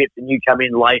record their bits and you come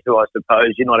in later, I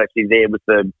suppose. You're not actually there with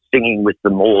the singing with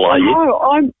them all, are you? No,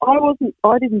 I wasn't.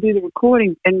 I didn't do the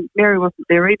recording, and Mary wasn't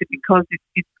there either because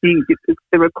it's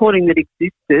the recording that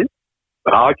existed.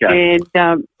 Oh, okay. And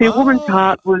A Woman's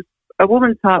Heart was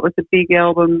a big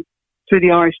album through the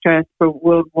Irish diaspora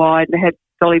worldwide. They had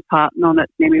Dolly Parton on it,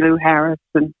 Emmylou Harris,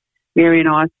 and Mary and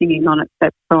I singing on it,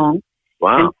 that song.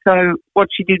 Wow. And so what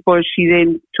she did was she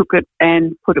then took it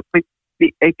and put it with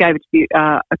gave it to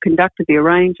a conductor, the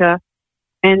arranger,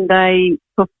 and they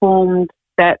performed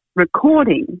that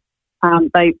recording.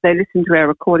 They listened to our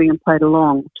recording and played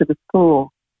along to the score.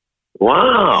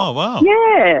 Wow! Oh, wow!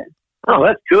 Yeah. Oh,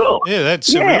 that's cool. Yeah,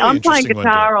 that's a really interesting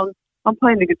one. I'm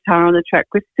playing the guitar on the track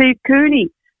with Steve Cooney,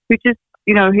 who just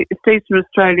Steve's from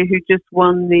Australia, who just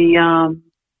won the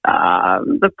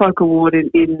Folk Award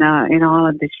in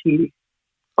Ireland this year.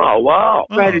 Oh, wow!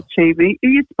 Great achievement. He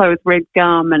used to play with Red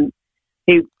Gum and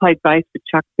he played bass with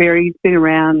Chuck Berry. He's been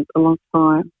around a long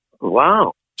time.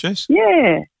 Wow. Jeez.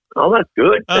 Yeah. Oh, that's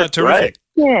good. That's terrific.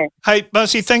 Great. Yeah. Hey,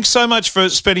 Marcy, thanks so much for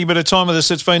spending a bit of time with us.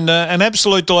 It's been an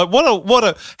absolute delight.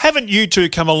 Haven't you two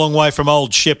come a long way from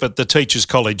Old Shep at the Teachers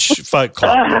College Folk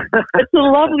Club? It's a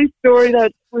lovely story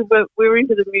that we were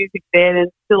into the music then and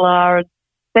still are. And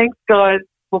thanks, guys,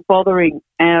 for bothering.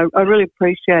 And I really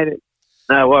appreciate it.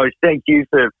 No worries. Thank you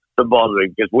for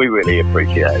bothering because we really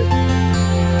appreciate it.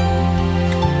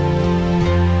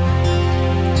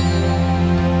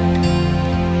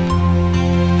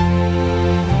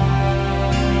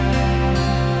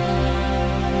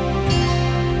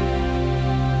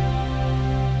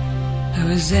 I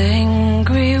was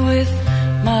angry with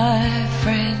my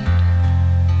friend,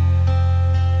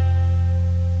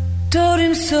 told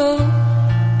him so,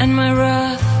 and my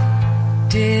wrath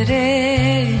did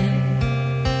end.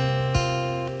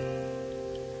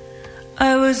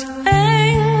 I was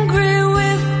angry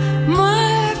with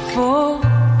my foe,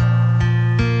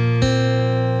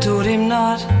 told him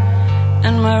not,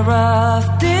 and my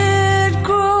wrath did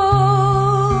grow.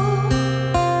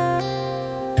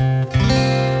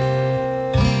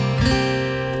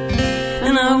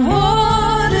 And I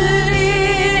wandered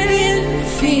in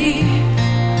fear,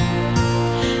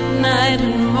 night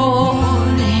and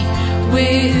morning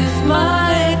with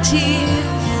my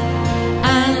tears,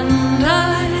 and I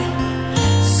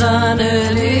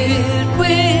sundered it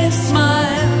with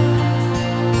smiles.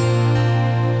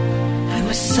 I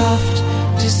was soft,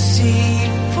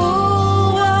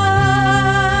 deceitful wise,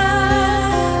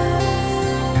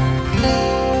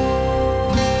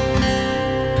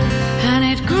 and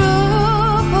it grew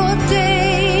both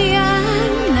day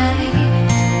and night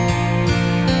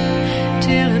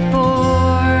till it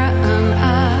bore an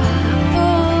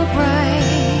apple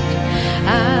bright,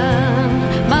 and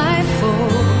my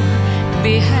foe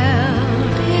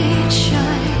beheld it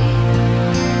shine,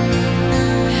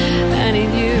 and he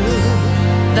knew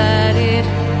that it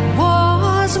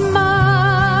was mine.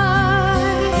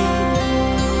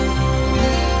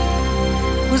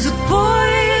 Was a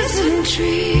poison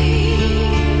tree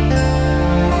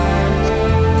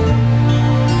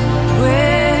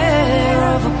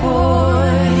whereof a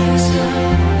boy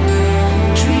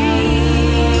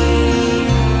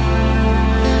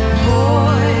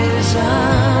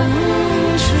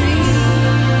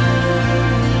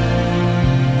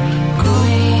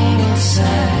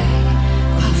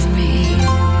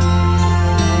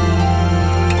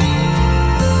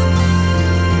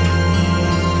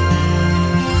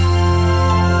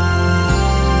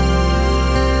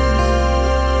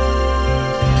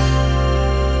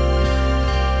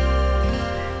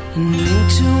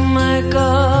into my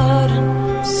garden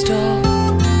stall.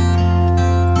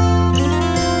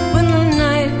 When the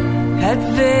night had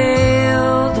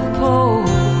veiled the pole,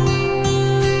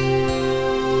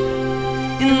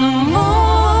 in the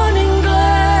morning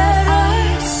glad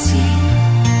I see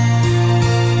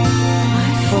my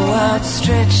foe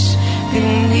outstretched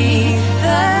beneath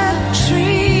that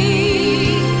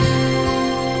tree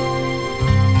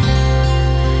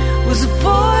was a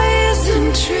poison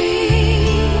tree.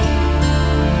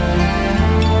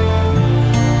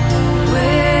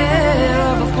 Where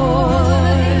of a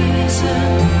poison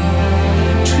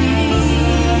tree,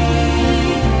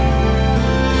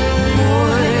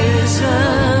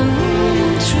 poison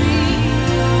tree,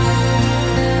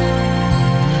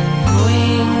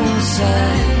 growing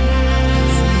inside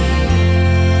of me,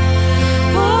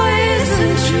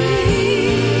 poison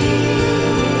tree,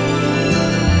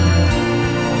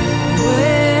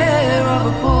 where of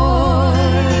a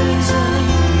poison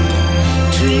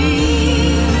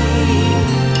tree,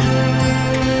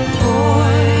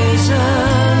 poison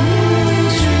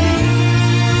tree.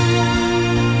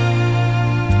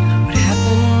 What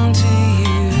happened to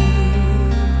you?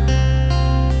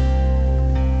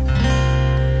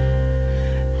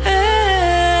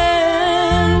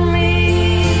 And me.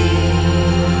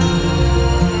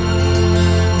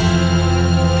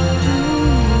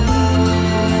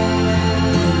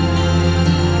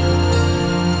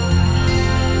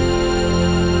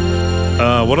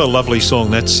 What a lovely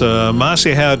song. That's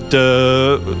Marcia Howard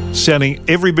sounding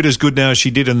every bit as good now as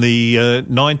she did in the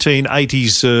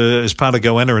 1980s as part of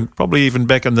Goanna, and probably even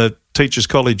back in the Teachers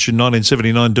College in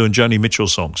 1979 doing Joni Mitchell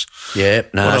songs. Yeah,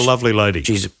 no, What a lovely lady.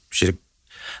 She's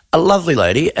a lovely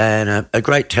lady and a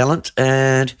great talent,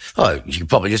 and you could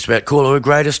probably just about call her a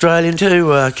great Australian too,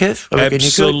 Kev. I reckon you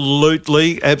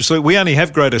Absolutely, absolutely. We only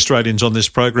have great Australians on this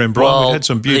program, Brian. Well, We've had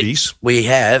some beauties. We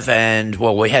have, and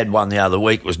we had one the other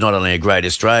week. Was not only a great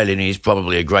Australian, he's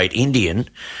probably a great Indian,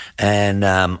 and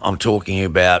I'm talking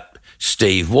about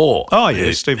Steve Waugh. Oh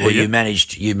yeah, Steve Waugh. Who you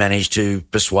managed to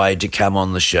persuade to come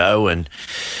on the show, and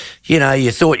you know, you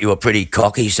thought you were pretty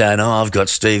cocky saying, I've got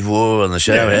Steve Waugh on the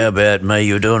show. Yeah. How about me?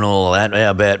 You're doing all that.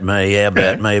 How about me? How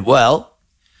about me? Well,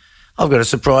 I've got a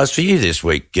surprise for you this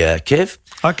week, Kev.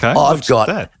 Okay, I've what's got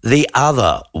that? the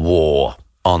other Waugh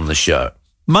on the show.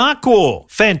 Mark Waugh,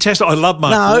 fantastic. I love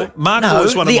Mark Waugh. Mark Waugh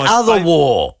is one of the my other favourite-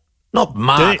 Waugh, not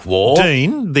Mark Waugh.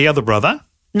 Dean, the other brother.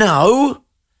 No,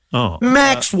 Oh,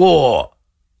 Max Waugh.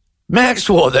 Max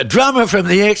Waugh, the drummer from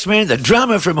the X-Men, the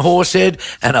drummer from Horsehead,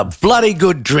 and a bloody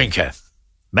good drinker.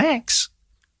 Max.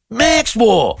 Max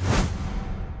Waugh.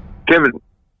 Kevin,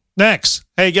 Max,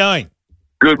 how you going?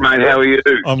 good mate. How are you?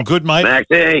 I'm good, mate.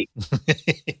 Maxie.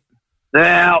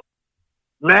 Now,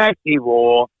 Maxie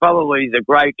Waugh, probably the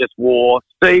greatest Waugh.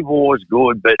 Steve Waugh's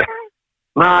good, but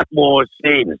Mark Waugh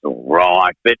seems all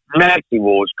right. But Maxie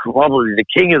Waugh's probably the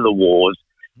king of the Waughs.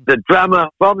 The drummer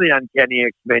from the Uncanny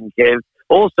X-Men, Kev.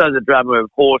 Also the drummer of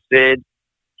Horsehead,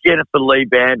 Jennifer Lee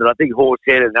Band, and I think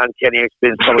Horsehead and Uncanny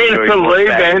X-Men. Jennifer Lee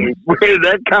Band? Where did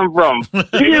that come from?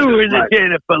 You were the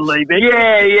Jennifer Lee Band.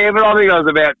 Yeah, but I think I was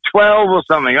about 12 or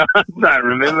something. I don't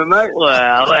remember, mate.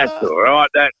 Well, that's all right.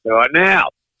 That's all right. Now,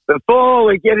 before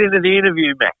we get into the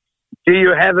interview, Max, do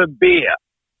you have a beer?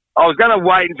 I was going to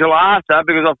wait until after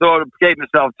because I thought I'd keep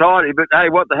myself tidy, but hey,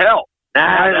 what the hell?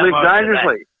 I don't live mind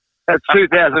dangerously. That's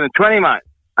 2020, mate.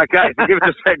 Okay, so give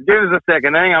us a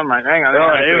second. Hang on, mate. Hang on. All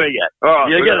right, here we go. All right,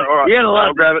 You're gonna love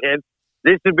I'll grab it. Ken.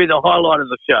 This would be the highlight of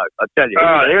the show, I tell you. All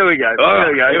right, here we go.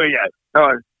 Here we go. All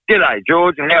right. G'day,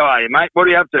 George. How are you, mate? What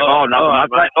are you up to? Oh, nothing, all right,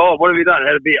 mate. Oh, what have you done?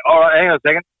 Had a beer. All right, hang on a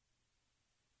second.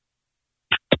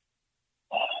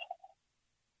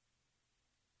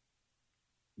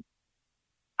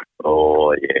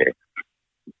 Oh, yeah.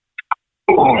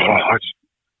 Oh,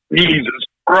 Jesus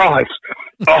Christ.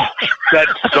 Oh,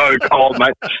 that's so cold,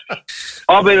 mate.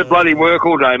 I've been at bloody work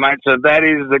all day, mate, so that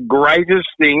is the greatest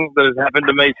thing that has happened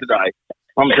to me today.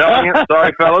 I'm telling you.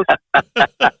 Sorry, fellas.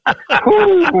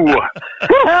 Whew.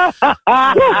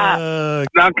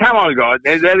 Now, come on, guys.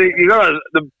 You got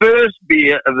the first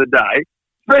beer of the day,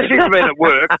 especially if I've been at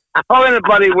work. I've been at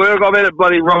bloody work. I've been at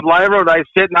bloody Rob Laver all day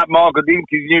setting up Michael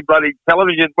Dinkey's new bloody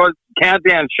television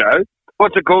countdown show.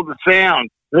 What's it called? The Sound.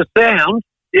 The Sound?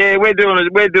 Yeah, we're doing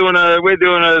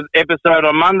a episode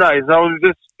on Monday, so I was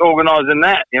just organising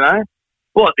that, you know.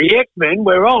 What, the X-Men?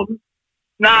 We're on?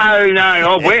 No.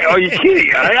 Are you kidding?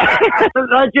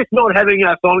 They're just not having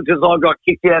us on because I got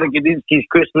kicked out of Gadinsky's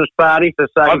Christmas party for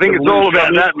saying... I think it's all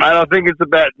about that, mate. I think it's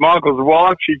about Michael's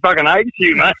wife. She fucking hates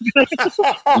you, mate.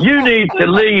 You need to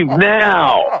leave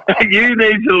now. You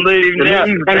need to leave now.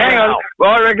 Leave And hang now. on. Well,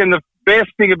 I reckon the best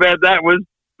thing about that was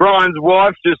Brian's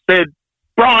wife just said,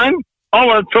 Brian, I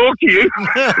want to talk to you.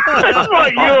 It's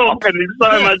like, you're getting in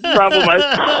so much trouble, mate.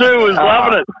 Sue was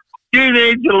loving it. You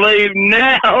need to leave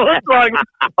now. It's like,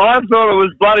 I thought it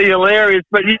was bloody hilarious,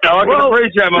 but, you know, I can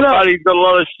appreciate my buddy's got a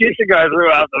lot of shit to go through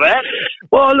after that.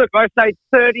 Well, look, I say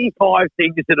 35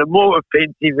 things that are more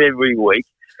offensive every week.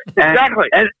 Exactly.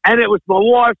 And it was my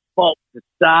wife's fault to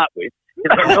start with.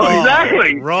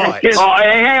 Exactly. Right. Oh,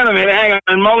 hang on a minute, hang on.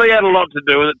 And Molly had a lot to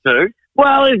do with it too.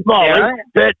 Well, it's Molly,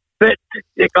 Yeah. but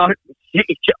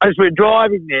as we're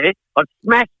driving there, I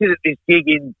smashed it at this gig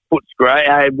in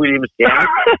Footscray, Williamstown.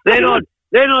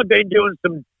 then I'd been doing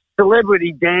some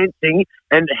celebrity dancing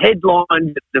and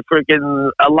headlined at the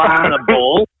freaking Alana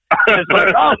Ball. It's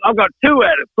like, oh, I've got 2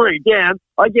 out of 3 down.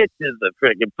 I get to the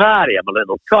freaking party. I'm a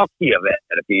little cocky. I've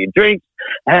had a few drinks.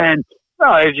 And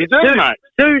as you do, mate.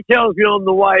 Sue tells me on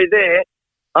the way there,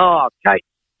 oh, Kate,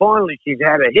 finally she's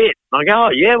had a hit. I go, oh,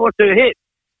 yeah, what's her hit?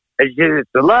 And she says, it's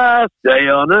the last day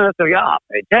on earth. I go, oh,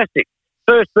 fantastic.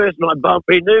 First person I bump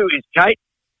into is Kate.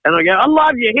 And I go, I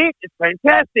love your hit. It's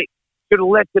fantastic. Could have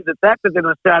left it at that, but then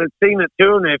I started singing it to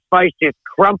her and her face just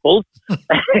crumpled.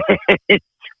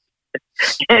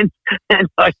 and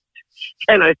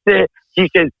I said, she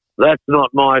says, that's not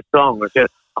my song. I said,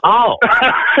 oh.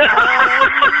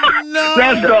 No.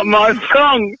 That's not my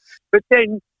song. But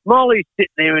then Molly's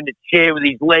sitting there in the chair with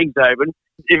his legs open.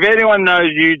 If anyone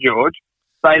knows you, George,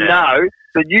 they know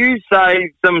that you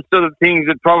say some sort of things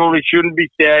that probably shouldn't be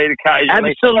said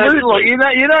occasionally. Absolutely. You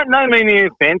don't mean any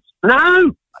offence.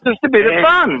 No. Just a bit of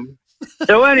fun.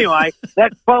 So anyway,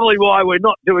 that's probably why we're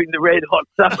not doing the Red Hot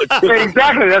Summer Tour.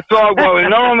 Exactly. That's why we're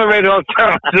not on the Red Hot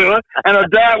Summer Tour, and I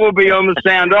doubt we'll be on the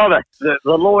Sound of It.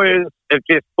 The lawyers have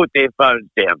just put their phones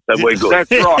down, so we're good.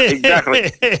 That's right. Exactly.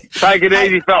 Take it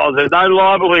easy, fellas. There's no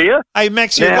libel here. Hey,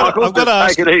 Maxie, Now, I've got to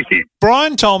ask. take it easy.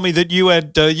 Brian told me that you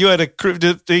had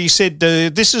he said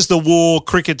this is the war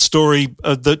cricket story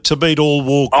to beat all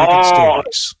war cricket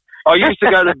stories. I used to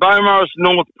go to Beaumaris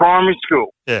North Primary School,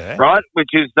 Yeah. right, which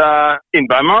is in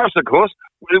Beaumaris, of course.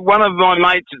 One of my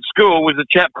mates at school was a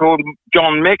chap called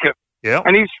John Meckiff, Yeah.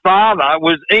 and his father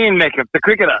was Ian Meckiff, the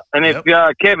cricketer. And if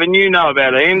Kevin, you know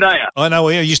about Ian, don't you? I know.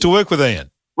 I used to work with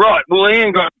Ian. Right. Well,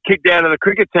 Ian got kicked out of the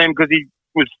cricket team because he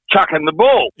was chucking the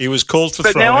ball. He was called for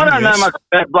But throwing. now I don't yes. know much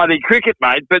about bloody cricket,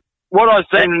 mate. But what I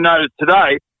seem to notice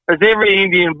today is every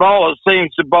Indian bowler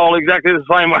seems to bowl exactly the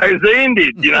same way as Ian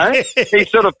did. You know, he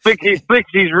sort of flicks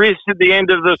his wrist at the end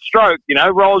of the stroke. You know,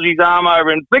 rolls his arm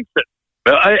over and flicks it.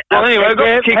 Well, anyway, I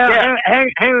got kicked out.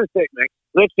 Hang a sec, Nick.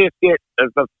 Let's just get an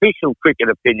official cricket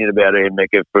opinion about Ian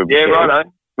Meckiff from Yeah, Kev.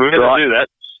 righto. We're going to do that.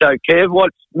 So, Kev,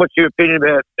 what's your opinion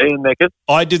about Ian Meckiff?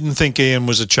 I didn't think Ian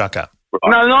was a chucker.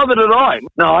 No, neither did I.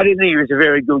 No, I didn't think he was a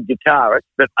very good guitarist,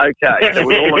 but okay, so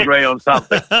we all agree on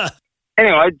something.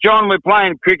 Anyway, John, we're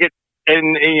playing cricket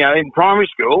in primary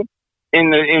school, in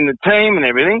the team and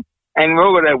everything, and we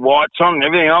all got our whites on and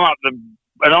everything.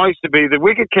 And I used to be the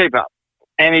wicket keeper,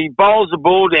 and he bowls the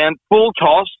ball down full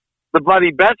toss. The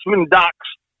bloody batsman ducks,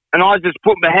 and I just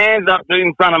put my hands up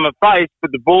in front of my face,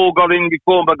 but the ball got in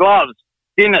before my gloves.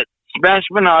 Didn't it? Smashed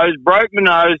my nose, broke my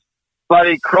nose,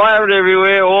 bloody clattered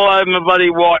everywhere, all over my bloody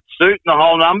white suit and the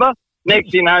whole number.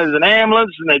 Next thing you know, there's an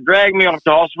ambulance, and they dragged me off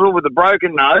to hospital with a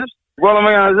broken nose. What am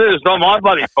I going to do? It's not my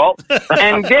bloody fault.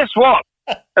 And guess what?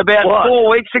 About 4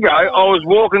 weeks ago, I was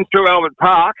walking through Albert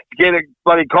Park to get a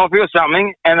bloody coffee or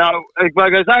something, and a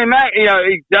bloke goes, hey, Matt,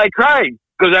 hey, Craig,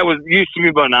 because that was used to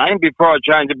be my name before I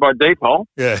changed it by default.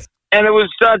 Yeah. And it was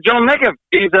John Meckiff.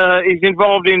 He's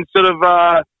involved in sort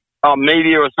of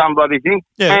media or some bloody thing.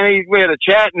 Yeah. And we had a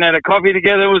chat and had a coffee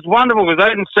together. It was wonderful because I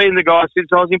hadn't seen the guy since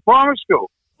I was in primary school.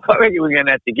 I reckon we're going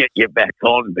to have to get you back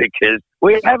on because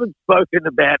we haven't spoken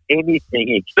about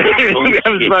anything. We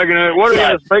haven't spoken about what are we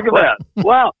going to speak about?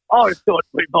 Well, I just thought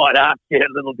we might ask you a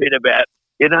little bit about,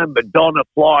 Madonna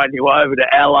flying you over to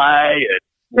LA.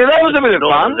 Yeah, that was a bit of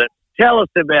fun. Tell us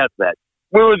about that.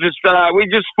 We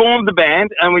just formed the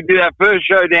band and we did our first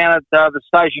show down at the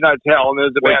Station Hotel. And there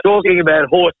was We're talking about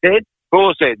Horsehead?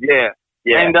 Horsehead, yeah.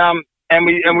 And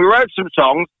we wrote some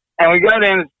songs. And we go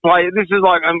down and play. This is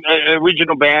like an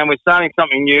original band. We're starting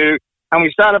something new. And we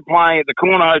started playing at the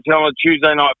Corner Hotel on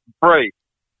Tuesday night for free.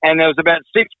 And there was about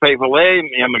 6 people there.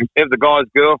 The guys'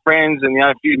 girlfriends and,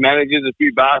 a few managers, a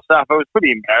few bar staff. It was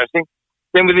pretty embarrassing.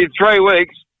 Then within 3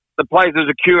 weeks, the place, there was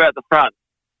a queue out the front.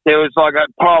 There was like a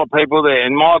pile of people there.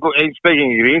 And Michael,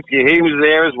 speaking of Ivinsky, he was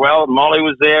there as well. Molly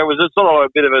was there. It was just sort of a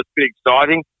bit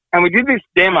exciting. And we did this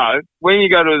demo. When you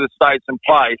go to the States and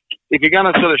play, if you're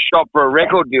going to sort of shop for a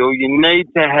record deal, you need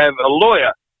to have a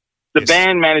lawyer. The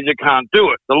band manager can't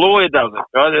do it. The lawyer does it.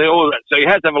 Right? All that. So you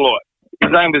have to have a lawyer.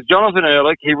 His name was Jonathan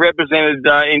Ehrlich. He represented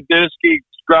Indursky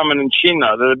Grumman and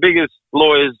Schindler. They're the biggest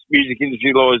lawyers, music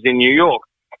industry lawyers in New York.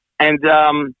 And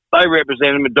they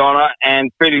represented Madonna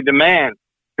and Freddie the Man,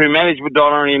 who managed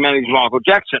Madonna and he managed Michael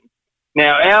Jackson.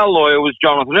 Now, our lawyer was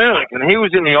Jonathan Ehrlich, and he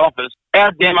was in the office.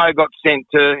 Our demo got sent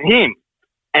to him,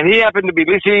 and he happened to be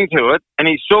listening to it, and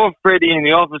he saw Freddie in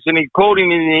the office, and he called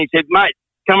him in and he said, "Mate,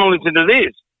 come and listen to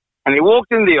this." And he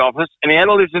walked into the office, and he had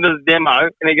to listen to the demo,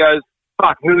 and he goes,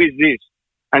 "Fuck, who is this?"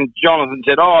 And Jonathan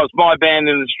said, "Oh, it's my band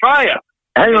in Australia."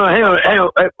 Hang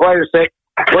on. Wait a sec.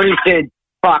 When he said,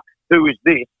 "Fuck, who is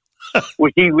this?"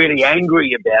 was he really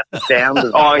angry about the sound of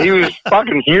it? Oh, he was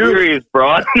fucking furious,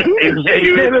 Brian. He's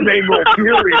never been more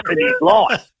furious in his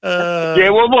life. Yeah,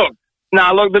 well, look,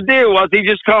 the deal was he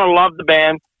just kind of loved the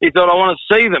band. He thought, I want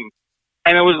to see them.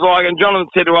 And it was like, and Jonathan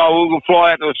said, well, we'll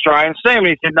fly out to Australia and see them. And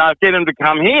he said, no, get them to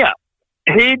come here.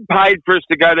 He'd paid for us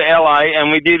to go to LA,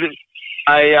 and we did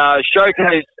a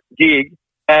showcase gig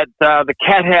at the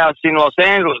Cat House in Los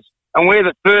Angeles. And we're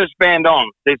the first band on.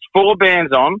 There's 4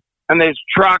 bands on, and there's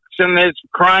trucks and there's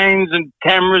cranes and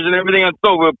cameras and everything. I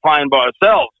thought we were playing by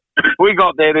ourselves. We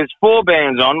got there. There's 4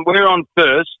 bands on. We're on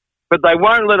first, but they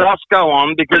won't let us go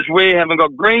on because we haven't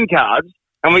got green cards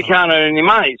and we can't earn any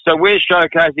money. So we're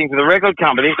showcasing for the record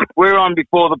company. We're on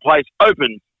before the place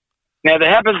opens. Now, there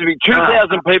happens to be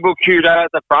 2,000 people queued out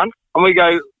at the front, and we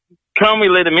go, can't we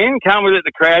let them in? Can't we let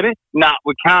the crowd in? No,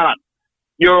 we can't.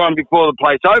 You're on before the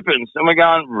place opens. And we're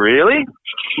going, really?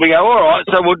 We go, all right,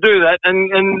 so we'll do that.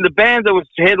 And the band that was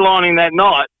headlining that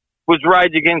night was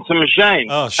Rage Against the Machine.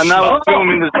 Oh, and they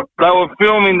were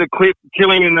filming the clip,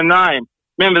 Killing in the Name.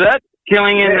 Remember that?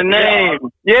 Killing in the Name.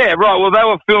 Yeah, right. Well, they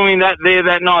were filming that there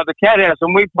that night at the Cat House,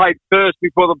 and we played first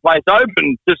before the place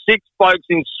opened to 6 blokes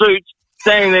in suits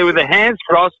standing there with their hands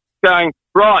crossed going,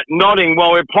 right, nodding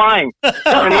while we're playing.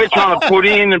 And we're trying to put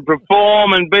in and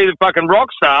perform and be the fucking rock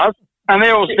stars. And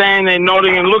they're all standing there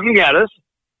nodding and looking at us.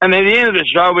 And at the end of the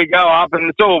show, we go up and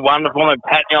it's all wonderful. And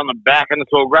they pat me on the back and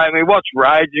it's all great. And we watch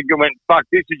Rage and went, fuck,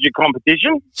 this is your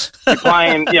competition? You're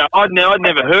playing, I'd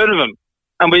never heard of them.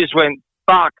 And we just went,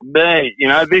 fuck me,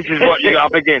 this is what you're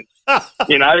up against.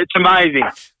 It's amazing.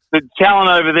 The talent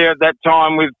over there at that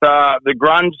time with the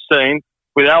grunge scene,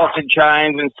 with Alice in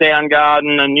Chains and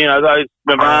Soundgarden and, those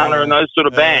Nirvana and those sort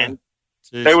of bands.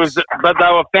 But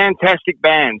they were fantastic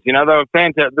bands. They were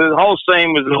fantastic. The whole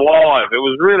scene was alive. It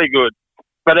was really good.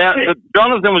 But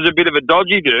Jonathan was a bit of a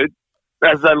dodgy dude,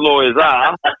 as the lawyers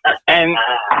are, and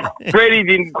Freddie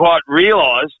didn't quite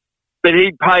realise that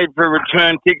he'd paid for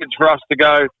return tickets for us to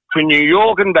go to New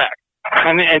York and back.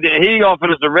 And he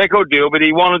offered us a record deal, but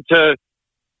he wanted to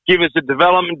give us a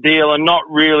development deal and not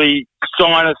really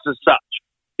sign us as such.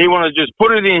 He wanted to just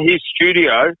put it in his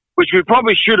studio, which we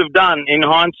probably should have done in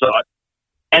hindsight,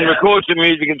 and record some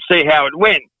music and see how it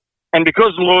went. And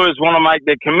because lawyers want to make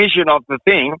their commission off the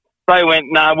thing, they went,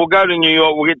 no, we'll go to New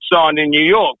York, we'll get signed in New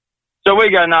York. So we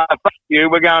go, no, fuck you,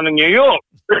 we're going to New York.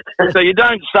 So you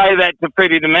don't say that to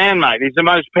Freddie the Man, mate. He's the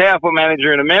most powerful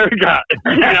manager in America.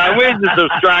 We're just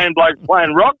Australian blokes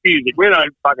playing rock music. We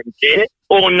don't fucking care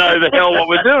or know the hell what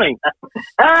we're doing.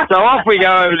 So off we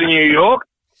go over to New York.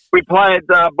 We play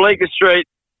at Bleecker Street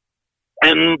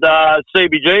and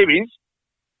CBGB's.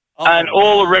 And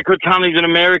all the record companies in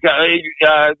America,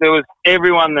 there was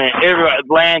everyone there,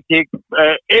 Atlantic,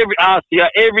 every RCA,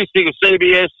 every single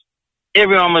CBS,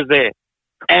 everyone was there.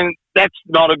 And that's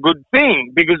not a good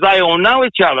thing because they all know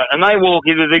each other. And they walk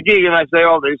into the gig and they say,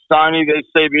 oh, there's Sony, there's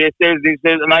CBS, there's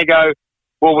this, and they go,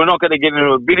 well, we're not going to get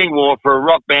into a bidding war for a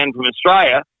rock band from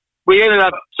Australia. We ended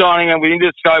up signing up with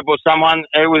Interscope or someone.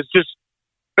 It was just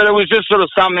sort of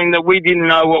something that we didn't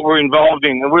know what we're involved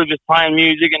in. And we were just playing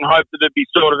music and hoped that it'd be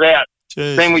sorted out.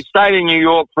 Jeez. Then we stayed in New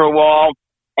York for a while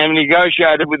and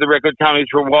negotiated with the record companies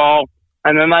for a while.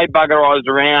 And then they buggerized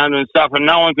around and stuff and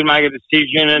no one could make a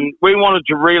decision. And we wanted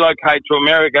to relocate to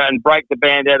America and break the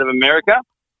band out of America.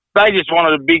 They just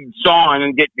wanted a big sign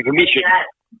and get the commission.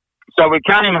 So we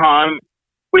came home.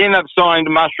 We ended up signing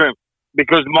to Mushroom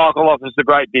because Michael offers us a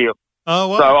great deal. Oh,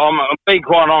 wow. So I'm being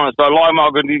quite honest. I like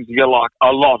Michael Dixie a lot.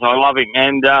 I love him.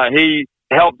 And he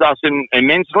helped us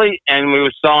immensely and we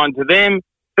were signed to them.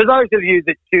 For those of you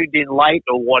that tuned in late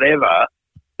or whatever,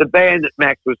 the band that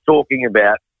Max was talking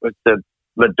about was the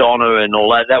Madonna and all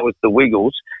that. That was the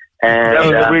Wiggles. And, that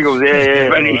was the Wiggles, yeah.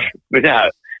 But no,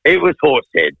 it was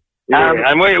Horsehead.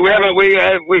 And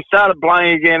we started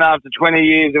playing again after 20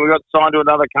 years and we got signed to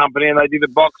another company and they did a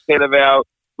box set of our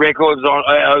records on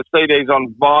our CDs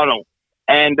on vinyl.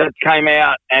 And that came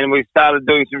out, and we started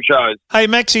doing some shows. Hey,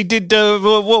 Maxie, did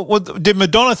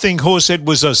Madonna think Horsehead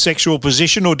was a sexual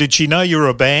position, or did she know you were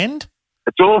a band?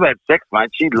 It's all about sex, mate.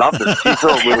 She loved it. She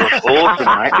thought we were awesome,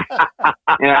 mate.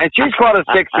 You know, and she's quite a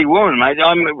sexy woman, mate.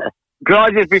 Can I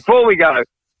just, before we go,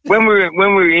 when we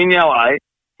were in LA,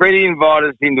 Freddie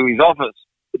invited us into his office.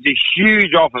 It's a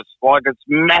huge office, like it's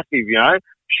massive, you know,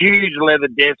 huge leather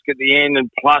desk at the end and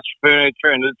plush furniture,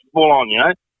 and it's full on, you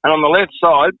know. And on the left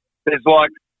side, there's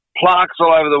like plaques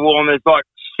all over the wall, and there's like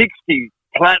 60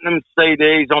 platinum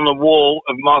CDs on the wall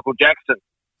of Michael Jackson.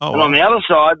 Oh, and on the other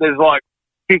side, there's like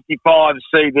 55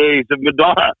 CDs of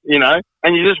Madonna, you know,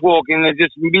 and you just walk in, there's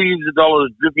just millions of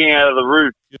dollars dripping out of the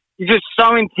roof. You're just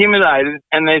so intimidated,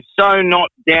 and they're so not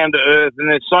down to earth, and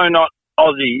they're so not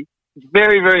Aussie. It's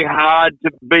very, very hard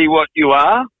to be what you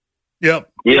are. Yep.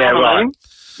 You know Yeah, what I right. mean?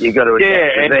 You got to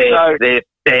adapt to their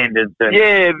standards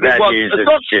and values and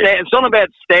shit. It's not about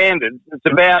standards. It's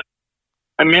about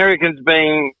Americans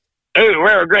being, oh,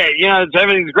 we're great. You know,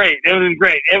 everything's great. Everything's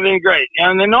great. Everything's great. You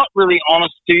know, and they're not really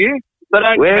honest to you. They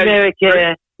don't. We're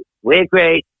America. We're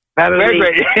great. Probably We're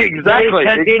great. Exactly. greatest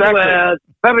country in the Exactly. world.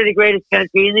 Probably the greatest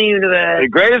country in the universe. The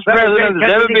greatest Probably president the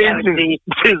has ever greatest been country in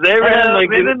the since Abraham Hello,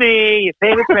 remember Lincoln. me, your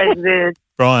favorite president.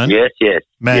 Brian, Yes, yes.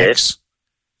 Max,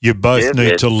 you both Yes, need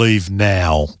yes. to leave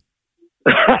now.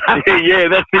 Yeah,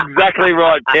 that's exactly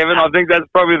right, Kevin. I think that's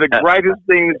probably the greatest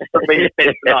thing that's been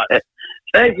said tonight.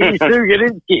 Thank you,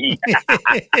 Sugarinsky.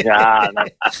 No.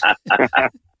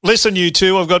 Listen, you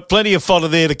two, I've got plenty of fodder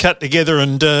there to cut together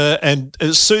and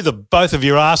sue the both of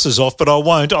your asses off, but I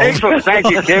won't. Excellent.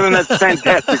 Thank you, Kevin. That's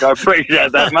fantastic. I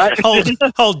appreciate that,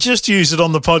 mate. I'll just use it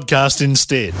on the podcast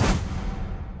instead.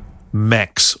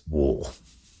 Max War.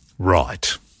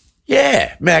 Right.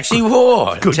 Yeah, Maxie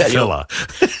Ward. Good fella.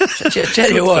 Tell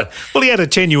you what, Well, he had a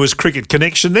tenuous cricket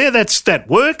connection there. That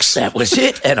works. that was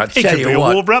it. And I He tell could be you a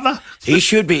war what, brother. he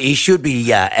should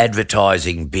be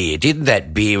advertising beer. Didn't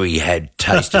that beer he had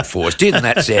tasted for us? Didn't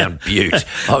that sound beaut?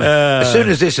 As soon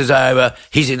as this is over,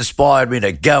 he's inspired me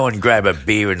to go and grab a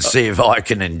beer and see if I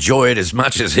can enjoy it as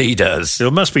much as he does.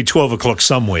 There must be 12 o'clock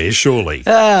somewhere, surely.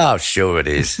 Oh, sure it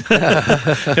is.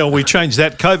 We changed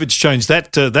that. COVID's changed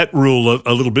that rule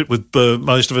a little bit with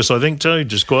most of us, I think, too,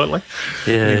 just quietly.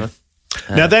 Yeah.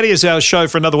 Now, that is our show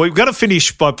for another week. We've got to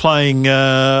finish by playing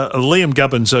Liam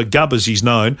Gubbins, Gubb as he's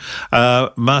known,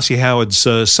 Marcy Howard's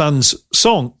son's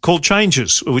song called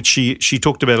Changes, which she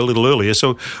talked about a little earlier.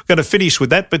 So we're going to finish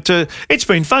with that. But it's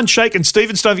been fun. Shakin'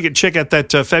 Stevens, don't forget to check out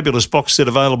that fabulous box set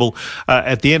available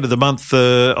at the end of the month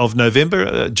of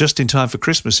November, just in time for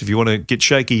Christmas if you want to get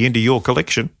Shaky into your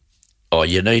collection. Oh,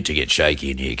 you need to get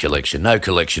Shaky in your collection. No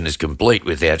collection is complete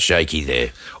without Shaky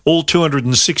there. All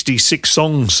 266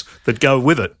 songs that go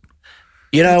with it.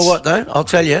 You know what, though? I'll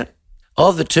tell you.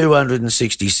 Of the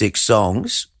 266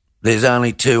 songs, there's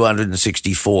only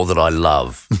 264 that I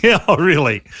love. Yeah,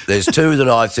 really. There's two that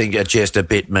I think are just a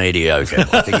bit mediocre.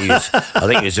 I think he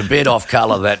was a bit off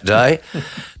colour that day.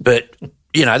 But,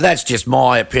 you know, that's just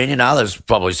my opinion. Others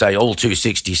probably say all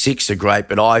 266 are great,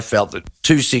 but I felt that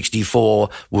 264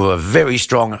 were a very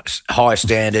strong, high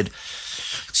standard.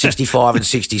 65 and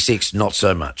 66, not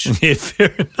so much. Yeah,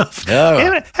 fair enough. All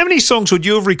right. How many songs would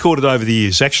you have recorded over the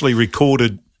years, actually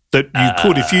recorded that you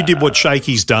could, if you did what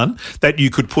Shaky's done, that you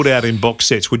could put out in box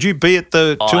sets? Would you be at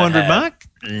the 200 mark?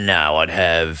 No, I'd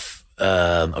have,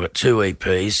 I've got 2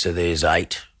 EPs, so there's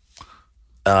 8.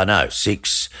 No,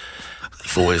 6.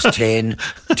 4 is 10.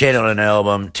 10 on an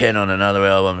album, 10 on another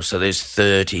album, so there's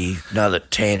 30. Another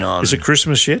 10 on Is it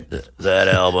Christmas yet? that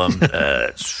album.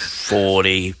 It's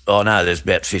 40. Oh, no, there's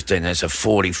about 15. There's a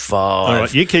 45. All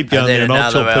right, you keep going then there and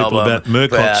I'll tell another people album, about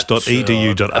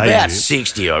mercots.edu.au. About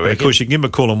 60, I And reckon. of course, you can give them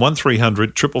a call on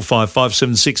 1300 555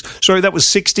 576. Sorry, that was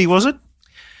 60, was it?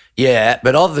 Yeah,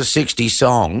 but of the 60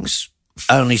 songs,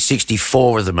 only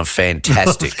 64 of them are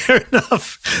fantastic. Fair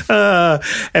enough.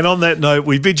 And on that note,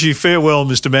 we bid you farewell,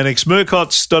 Mr. Mannix.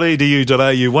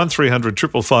 mercots.edu.au, 1300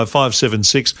 555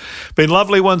 576. Been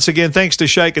lovely once again. Thanks to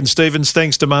Shakin' Stevens.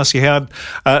 Thanks to Marcy Howard.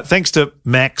 Thanks to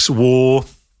Max War.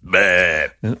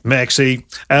 Maxie.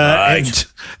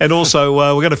 And also,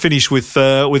 we're going to finish with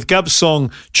Gubb's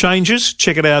song Changes.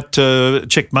 Check it out.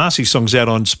 Check Marcy's songs out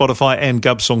on Spotify and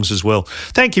Gubb's songs as well.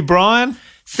 Thank you, Brian.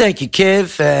 Thank you,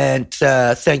 Kev, and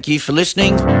thank you for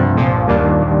listening.